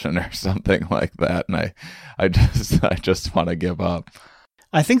television or something like that, and I just want to give up.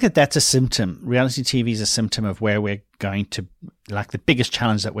 I think that's a symptom. Reality TV is a symptom of where we're going to, like the biggest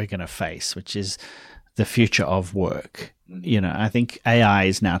challenge that we're going to face, which is the future of work. I think AI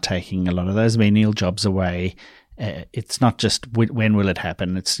is now taking a lot of those menial jobs away. It's not just when will it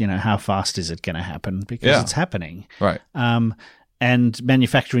happen. It's, how fast is it going to happen, because it's happening. Right. And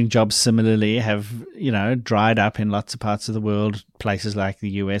manufacturing jobs similarly have, dried up in lots of parts of the world. Places like the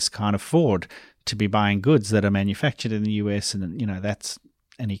US can't afford to be buying goods that are manufactured in the US. And, that's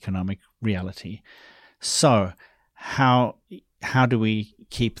an economic reality. So how do we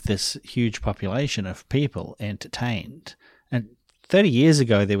keep this huge population of people entertained? And 30 years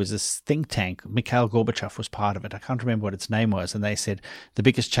ago, there was this think tank. Mikhail Gorbachev was part of it. I can't remember what its name was. And they said, the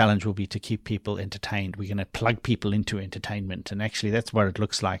biggest challenge will be to keep people entertained. We're going to plug people into entertainment. And actually, that's what it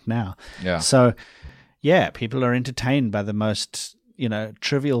looks like now. Yeah. So, people are entertained by the most,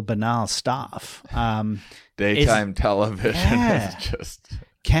 trivial, banal stuff. Daytime television is just...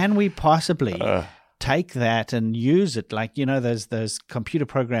 Can we possibly take that and use it? Like, those computer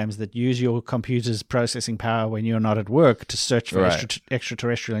programs that use your computer's processing power when you're not at work to search for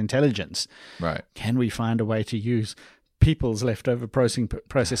extraterrestrial intelligence. Right. Can we find a way to use people's leftover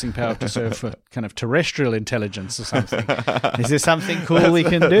processing power to serve for kind of terrestrial intelligence or something? Is there something cool we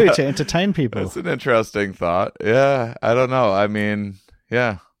can do to entertain people? That's an interesting thought. Yeah, I don't know. I mean,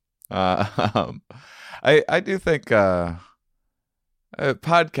 yeah. I do think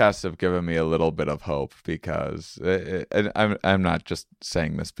podcasts have given me a little bit of hope because and I'm not just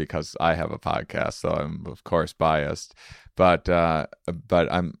saying this because I have a podcast, so I'm of course biased, but I'm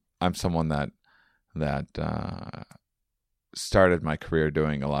someone that started my career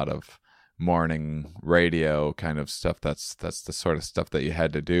doing a lot of morning radio kind of stuff. That's the sort of stuff that you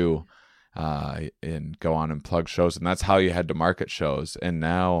had to do and go on and plug shows, and that's how you had to market shows. And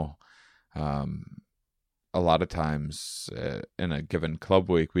now a lot of times in a given club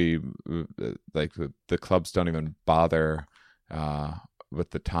week, we like the clubs don't even bother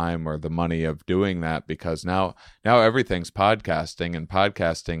with the time or the money of doing that, because now everything's podcasting, and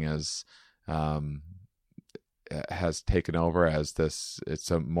podcasting is has taken over as this. It's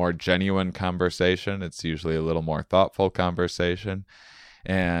a more genuine conversation. It's usually a little more thoughtful conversation,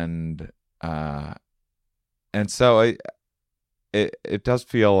 and so it does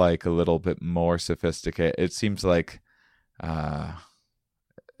feel like a little bit more sophisticated. It seems like the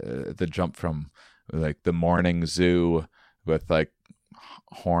jump from like the morning zoo with like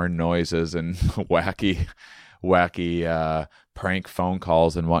horn noises and wacky prank phone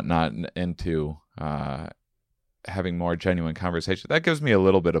calls and whatnot into having more genuine conversation. That gives me a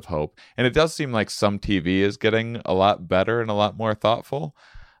little bit of hope. And it does seem like some TV is getting a lot better and a lot more thoughtful.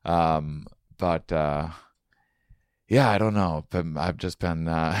 But yeah, I don't know. But I've just been,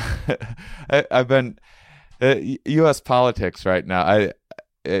 I've been U.S. politics right now.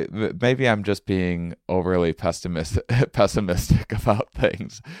 Maybe I'm just being overly pessimistic about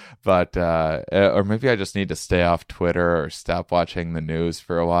things, but or maybe I just need to stay off Twitter or stop watching the news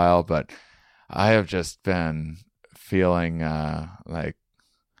for a while. But I have just been feeling like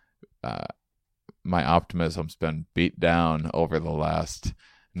my optimism's been beat down over the last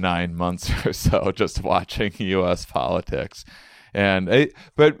 9 months or so, just watching U.S. politics. And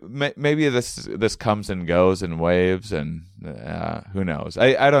but maybe this comes and goes in waves, and who knows?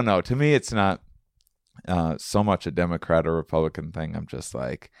 I don't know. To me, it's not so much a Democrat or Republican thing. I'm just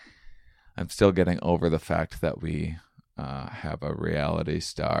like, I'm still getting over the fact that we have a reality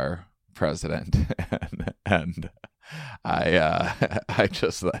star president, and I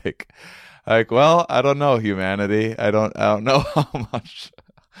just like, well, I don't know, humanity. I don't know how much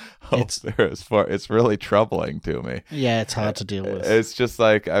hope there is for. It's really troubling to me. Yeah, it's hard to deal with. It's just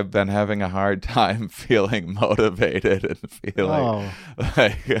like I've been having a hard time feeling motivated and feeling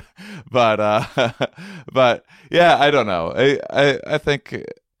like, but yeah, I don't know. I think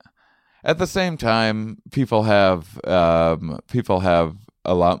at the same time, people have a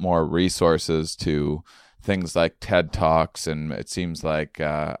lot more resources to things like TED Talks, and it seems like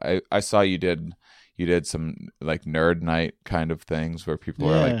I saw you did some like nerd night kind of things where people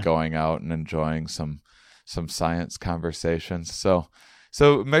are like going out and enjoying some science conversations. So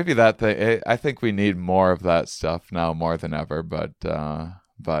maybe that thing, I think we need more of that stuff now more than ever. But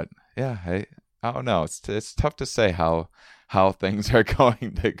yeah, I don't know. It's tough to say how things are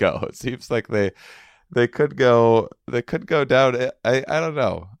going to go. It seems like they could go down. I don't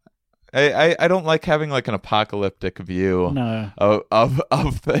know. I don't like having like an apocalyptic view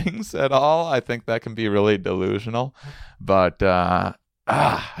of things at all. I think that can be really delusional. But I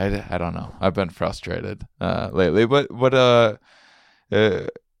don't know. I've been frustrated lately. What's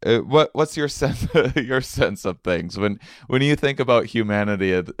your sense of things when you think about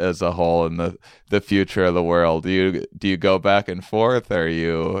humanity as a whole and the future of the world? Do you go back and forth? Are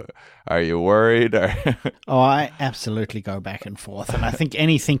you worried? Oh, I absolutely go back and forth, and I think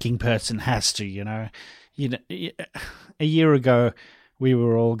any thinking person has to. A year ago, we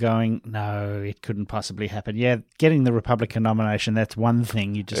were all going, no, it couldn't possibly happen. Yeah, getting the Republican nomination, that's one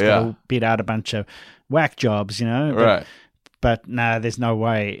thing. You just go bid out a bunch of whack jobs, Right. But no, there's no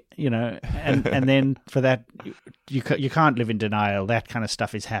way, and then for that, you can't live in denial. That kind of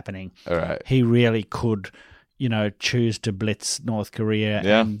stuff is happening. All right. He really could, choose to blitz North Korea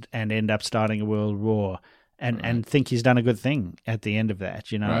and end up starting a world war and think he's done a good thing at the end of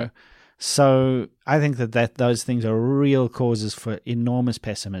that, Right. So I think that those things are real causes for enormous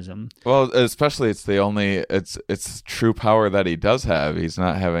pessimism. Well, especially it's true power that he does have. He's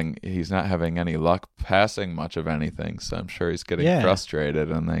not having any luck passing much of anything. So I'm sure he's getting frustrated,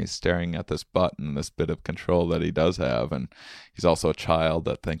 and then he's staring at this button, this bit of control that he does have. And he's also a child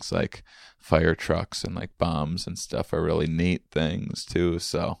that thinks like fire trucks and like bombs and stuff are really neat things too.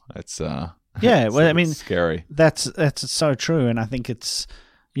 So it's it's scary. That's so true, and I think it's,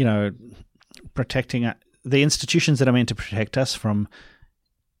 protecting the institutions that are meant to protect us from,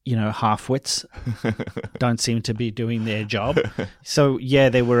 half-wits don't seem to be doing their job. So,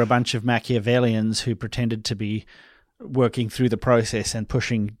 there were a bunch of Machiavellians who pretended to be working through the process and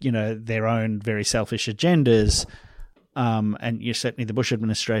pushing, their own very selfish agendas. And certainly the Bush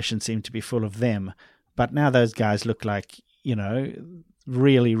administration seemed to be full of them. But now those guys look like,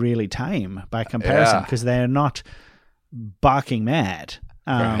 really, really tame by comparison, because they're not barking mad.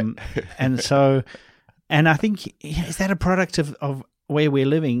 And I think, is that a product of where we're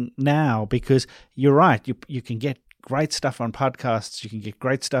living now? Because you're right, you can get great stuff on podcasts, you can get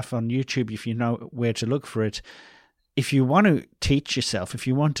great stuff on YouTube if you know where to look for it. If you want to teach yourself, if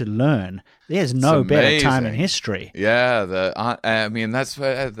you want to learn, there's no better time in history. Yeah, that's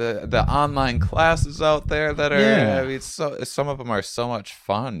the online classes out there that are. Some of them are so much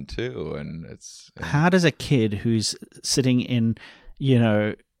fun too, and how does a kid who's sitting in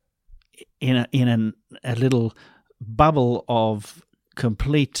a little bubble of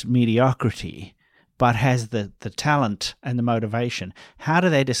complete mediocrity, but has the talent and the motivation, how do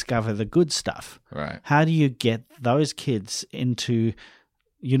they discover the good stuff? Right. How do you get those kids into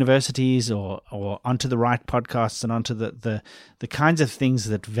universities or onto the right podcasts and onto the kinds of things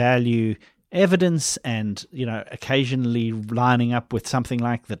that value evidence and, occasionally lining up with something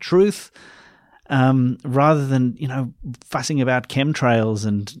like the truth, rather than, fussing about chemtrails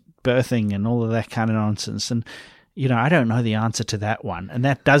and birthing and all of that kind of nonsense. And, I don't know the answer to that one. And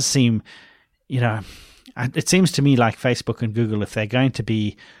that does seem, it seems to me like Facebook and Google, if they're going to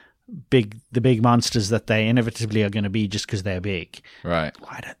be the big monsters that they inevitably are going to be just because they're big. Right.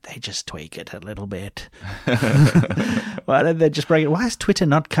 Why don't they just tweak it a little bit? Why don't they just break it? Why has Twitter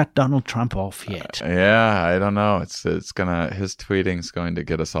not cut Donald Trump off yet? I don't know. His tweeting's going to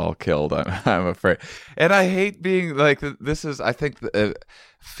get us all killed, I'm afraid. And I hate being like, I think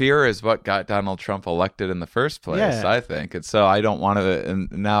fear is what got Donald Trump elected in the first place, I think. And so I don't want to,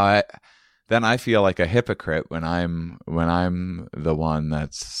 and now then I feel like a hypocrite when I'm the one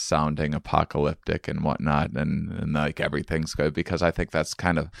that's sounding apocalyptic and whatnot, and like everything's good, because I think that's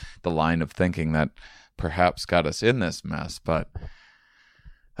kind of the line of thinking that perhaps got us in this mess. But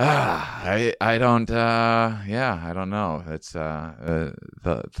I don't know. It's the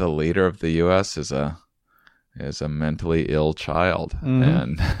leader of the U.S. is a mentally ill child. Mm-hmm.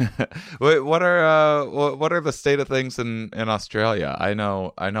 And what are the state of things in Australia? I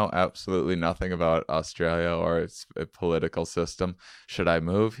know absolutely nothing about Australia or its political system. Should I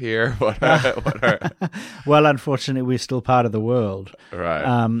move here? What are Well, unfortunately, we're still part of the world,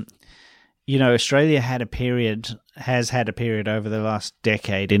 right? Australia has had a period over the last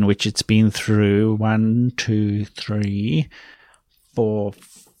decade in which it's been through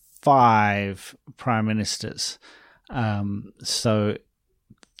 5 prime ministers. So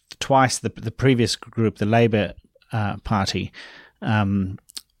twice the previous group, the Labour Party,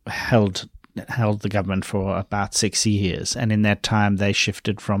 held the government for about 6 years, and in that time they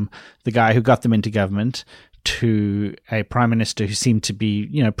shifted from the guy who got them into government to a prime minister who seemed to be,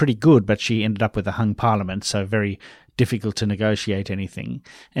 pretty good, but she ended up with a hung parliament, so very difficult to negotiate anything,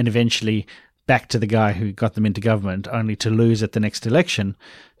 and eventually back to the guy who got them into government, only to lose at the next election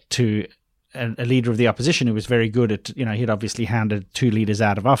to a leader of the opposition who was very good at, he'd obviously hounded 2 leaders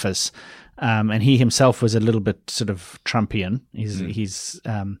out of office, and he himself was a little bit sort of Trumpian. He's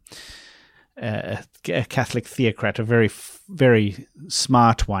a Catholic theocrat, a very, very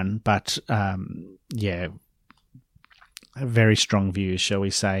smart one, but very strong views, shall we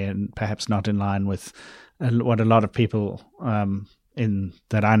say, and perhaps not in line with what a lot of people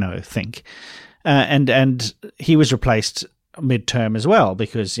that I know think. And he was replaced midterm as well,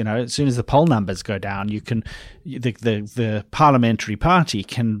 because as soon as the poll numbers go down, the parliamentary party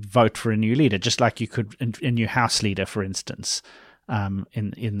can vote for a new leader, just like you could a new House leader, for instance,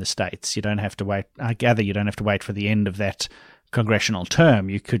 in the States. You don't have to wait. I gather you don't have to wait for the end of that congressional term.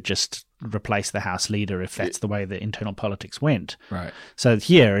 You could just replace the House leader if that's the way the internal politics went. Right. So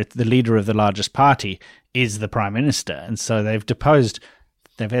here, the leader of the largest party is the prime minister, and so they've deposed.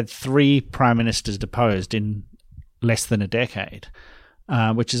 They've had 3 prime ministers deposed in less than a decade.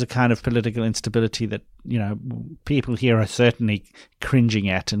 which is a kind of political instability that, people here are certainly cringing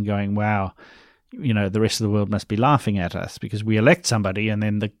at and going, wow, the rest of the world must be laughing at us because we elect somebody and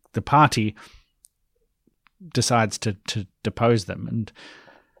then the party decides to depose them. And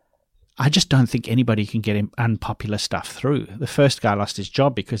I just don't think anybody can get unpopular stuff through. The first guy lost his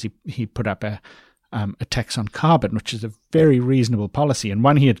job because he put up a tax on carbon, which is a very reasonable policy and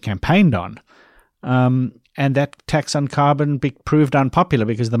one he had campaigned on. And that tax on carbon proved unpopular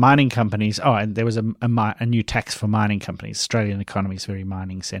because the mining companies. Oh, and there was a new tax for mining companies. Australian economy is very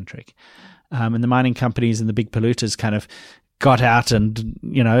mining centric, and the mining companies and the big polluters kind of got out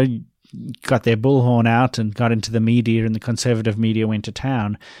and got their bullhorn out and got into the media, and the conservative media went to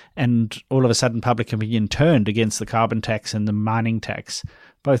town, and all of a sudden public opinion turned against the carbon tax and the mining tax,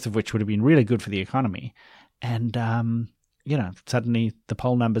 both of which would have been really good for the economy, and suddenly the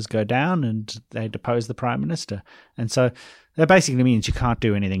poll numbers go down and they depose the Prime Minister. And so that basically means you can't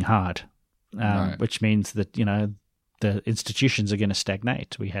do anything hard, right. Which means that, the institutions are going to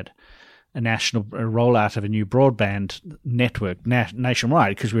stagnate. We had a national rollout of a new broadband network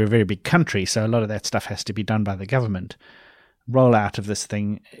nationwide because we're a very big country, so a lot of that stuff has to be done by the government. Rollout of this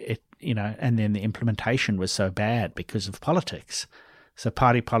thing, and then the implementation was so bad because of politics. So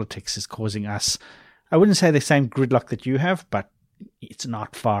party politics is causing us, I wouldn't say the same gridlock that you have, but it's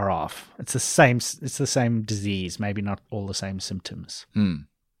not far off. It's the same disease, maybe not all the same symptoms.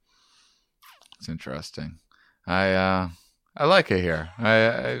 It's interesting. I like it here.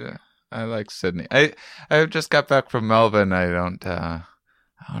 I like Sydney. I just got back from Melbourne. I don't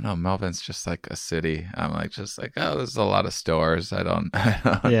know. Melbourne's just like a city. I'm just like, oh, there's a lot of stores. I don't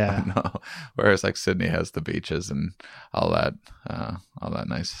know. Whereas like Sydney has the beaches and all that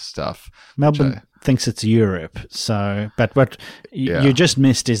nice stuff. Melbourne thinks it's Europe. So, but what you just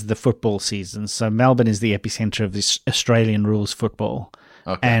missed is the football season. So Melbourne is the epicenter of this Australian rules football.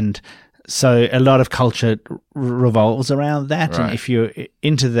 Okay. And so a lot of culture revolves around that. Right. And if you're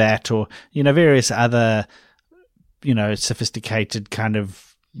into that or, various other, sophisticated kind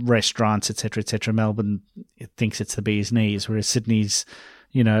of restaurants, et cetera, Melbourne thinks it's the bee's knees, whereas Sydney's,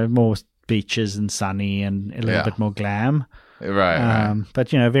 more beaches and sunny and a little bit more glam. Right.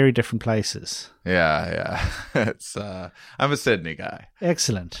 But, very different places. Yeah. It's I'm a Sydney guy.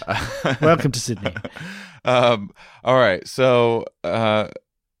 Excellent. Welcome to Sydney. All right. So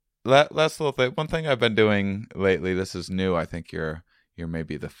last little thing. One thing I've been doing lately, this is new. I think you're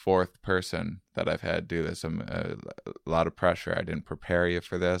maybe the fourth person that I've had do this. I'm a lot of pressure. I didn't prepare you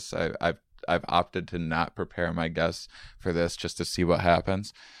for this. I've opted to not prepare my guests for this just to see what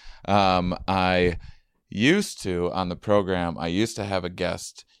happens. I used to, on the program, have a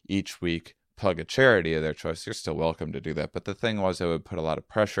guest each week plug a charity of their choice. You're still welcome to do that. But the thing was, it would put a lot of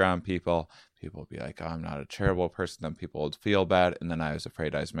pressure on people. People would be like, oh, I'm not a charitable person. Then people would feel bad. And then I was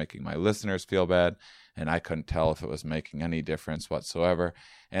afraid I was making my listeners feel bad. And I couldn't tell if it was making any difference whatsoever.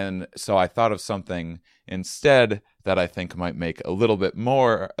 And so I thought of something instead that I think might make a little bit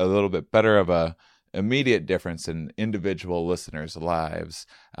better of a immediate difference in individual listeners' lives.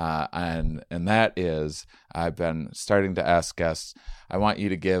 And that is, I've been starting to ask guests, I want you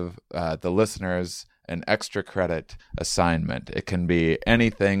to give the listeners an extra credit assignment. It can be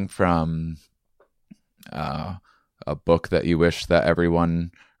anything from a book that you wish that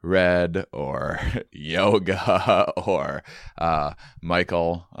everyone read, or yoga, or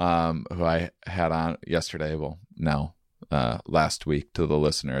Michael, who I had on yesterday, last week, to the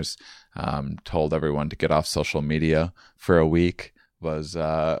listeners, told everyone to get off social media for a week, was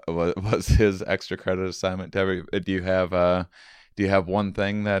his extra credit assignment to every. Do you have one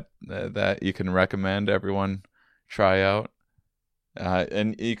thing that you can recommend everyone try out?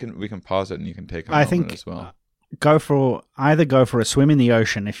 And we can pause it and you can take a moment as well. Go for a swim in the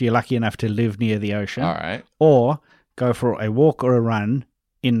ocean if you're lucky enough to live near the ocean. All right. Or go for a walk or a run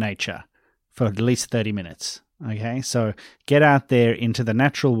in nature for at least 30 minutes. Okay, so get out there into the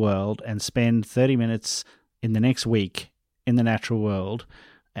natural world and spend 30 minutes in the next week in the natural world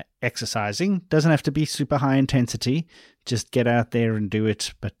exercising. Doesn't have to be super high intensity. Just get out there and do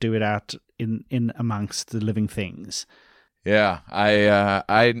it, but do it out in amongst the living things. Yeah,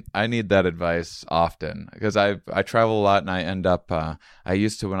 I need that advice often because I travel a lot and I end up I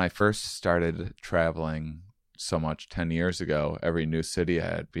used to, when I first started traveling so much 10 years ago, every new city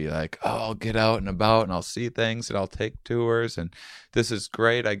I'd be like, oh, I'll get out and about and I'll see things and I'll take tours and this is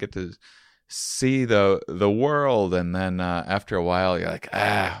great. I get to see the world. And then after a while you're like,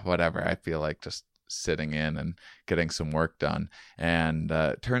 whatever. I feel like just sitting in and getting some work done. And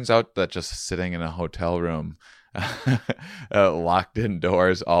it turns out that just sitting in a hotel room locked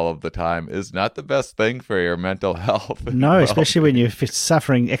indoors all of the time is not the best thing for your mental health. No, especially when you're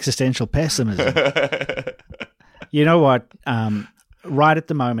suffering existential pessimism. You know what? Right at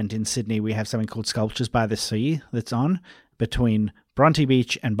the moment in Sydney, we have something called Sculptures by the Sea that's on between Bronte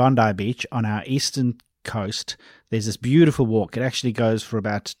Beach and Bondi Beach on our eastern coast. There's this beautiful walk. It actually goes for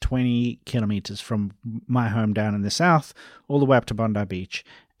about 20 kilometers from my home down in the south all the way up to Bondi Beach.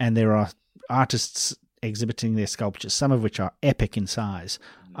 And there are artists exhibiting their sculptures, some of which are epic in size,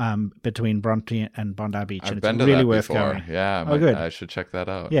 between Bronte and Bondi Beach. I've and been it's to really that worth before. going. Yeah, good. I should check that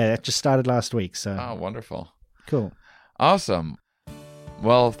out. Yeah, it just started last week. So Oh, wonderful. Cool. Awesome.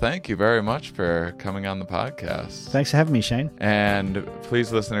 Well, thank you very much for coming on the podcast. Thanks for having me, Shane. And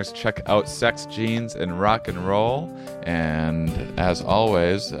please, listeners, check out Sex, Genes, and Rock and Roll. And as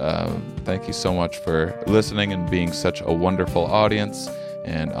always, thank you so much for listening and being such a wonderful audience.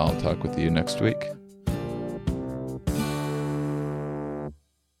 And I'll talk with you next week.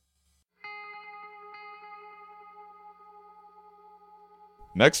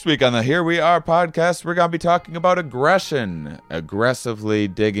 Next week on the Here We Are podcast, we're going to be talking about aggression, aggressively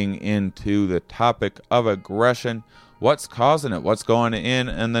digging into the topic of aggression. What's causing it? What's going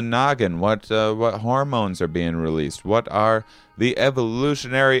in the noggin? What hormones are being released? What are the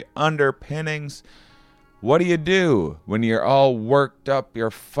evolutionary underpinnings? What do you do when you're all worked up,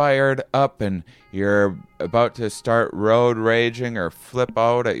 you're fired up, and you're about to start road raging or flip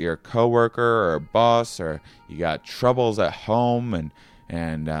out at your coworker or boss, or you got troubles at home, and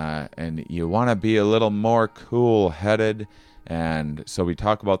you want to be a little more cool-headed? And so we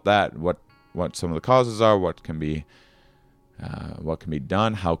talk about that, what some of the causes are, what can be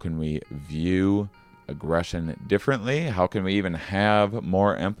done, how can we view aggression differently, how can we even have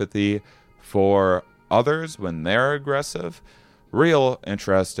more empathy for others when they're aggressive. Real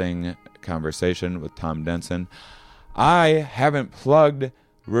interesting conversation with Tom Denson. I haven't plugged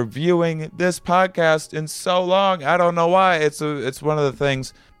reviewing this podcast in so long. I don't know why. It's one of the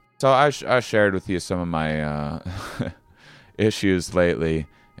things. So I shared with you some of my issues lately,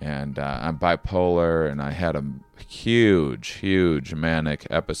 and I'm bipolar, and I had a huge manic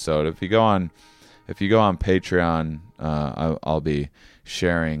episode. If you go on Patreon, I'll be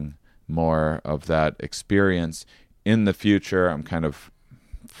sharing more of that experience in the future. I'm kind of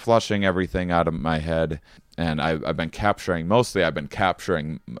flushing everything out of my head, and I was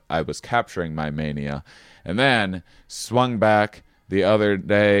capturing my mania, and then swung back the other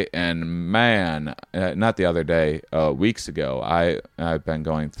day, and man, not the other day, weeks ago, I've been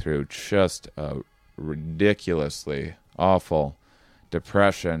going through just a ridiculously awful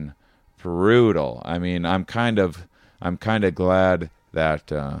depression, brutal. I mean, I'm kind of glad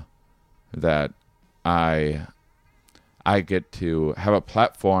that I get to have a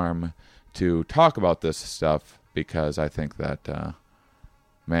platform to talk about this stuff, because I think that,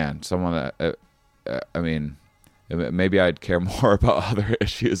 someone that, maybe I'd care more about other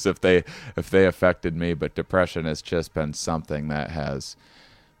issues if they affected me, but depression has just been something that has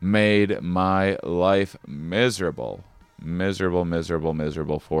made my life miserable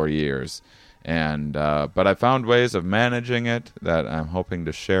for years. And but I found ways of managing it that I'm hoping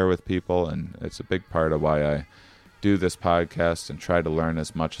to share with people, and it's a big part of why I do this podcast and try to learn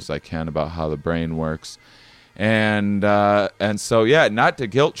as much as I can about how the brain works. And so, yeah, not to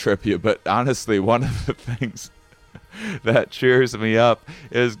guilt trip you, but honestly, one of the things that cheers me up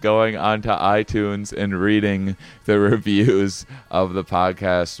is going onto iTunes and reading the reviews of the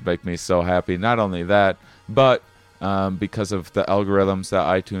podcast. Make me so happy. Not only that, but because of the algorithms that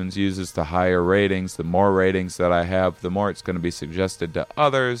iTunes uses, the higher ratings, the more ratings that I have, the more it's going to be suggested to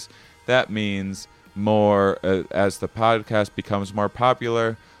others. That means more, as the podcast becomes more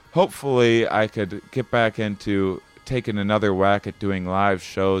popular, hopefully I could get back into taking another whack at doing live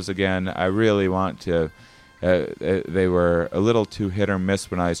shows again. I really want to. They were a little too hit or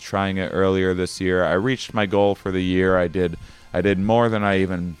miss when I was trying it earlier this year. I reached my goal for the year. I did more than I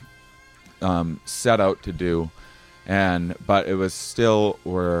even set out to do. But it was still,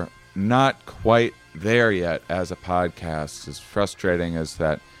 we're not quite there yet as a podcast. As frustrating as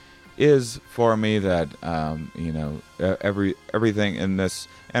that is for me, that everything in this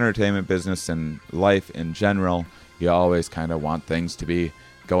entertainment business and life in general, you always kind of want things to be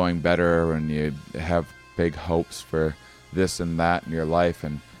going better, and you have big hopes for this and that in your life,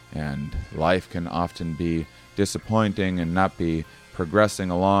 and life can often be disappointing and not be progressing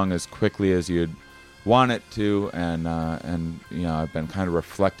along as quickly as you'd want it to, and I've been kind of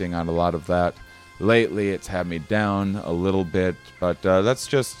reflecting on a lot of that lately. It's had me down a little bit, but that's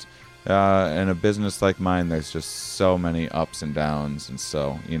just in a business like mine, there's just so many ups and downs, and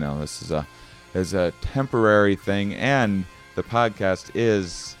so this is a a temporary thing, and the podcast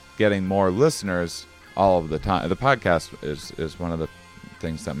is getting more listeners all of the time. The podcast is one of the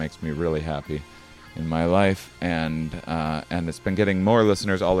things that makes me really happy in my life, and it's been getting more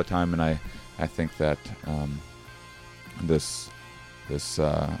listeners all the time, and I think that this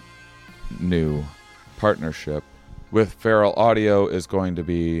new partnership with Feral Audio is going to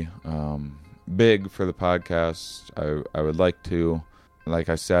be big for the podcast. I would like to, like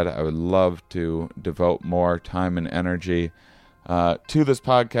I said, I would love to devote more time and energy to this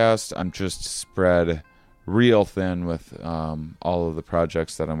podcast. I'm just spread real thin with all of the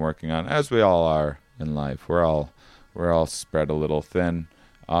projects that I'm working on, as we all are in life. We're all spread a little thin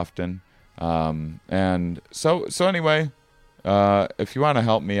often. And so anyway, if you want to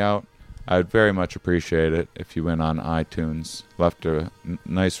help me out, I'd very much appreciate it if you went on iTunes, left a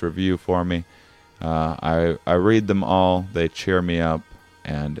nice review for me. I read them all. They cheer me up,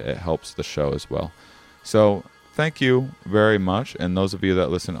 and it helps the show as well. So thank you very much. And those of you that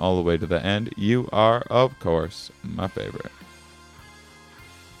listen all the way to the end, you are, of course, my favorite.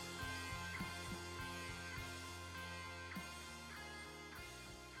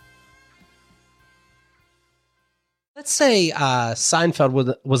 Let's say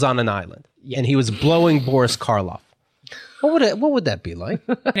Seinfeld was on an island and he was blowing Boris Karloff. What would that be like?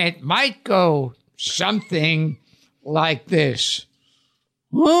 It might go something like this.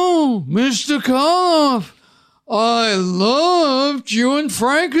 Oh, Mr. Karloff, I loved you in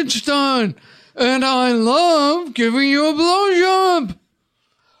Frankenstein, and I love giving you a blowjob.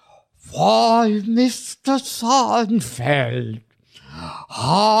 Why, Mr. Seinfeld,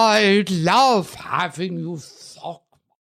 I'd love having you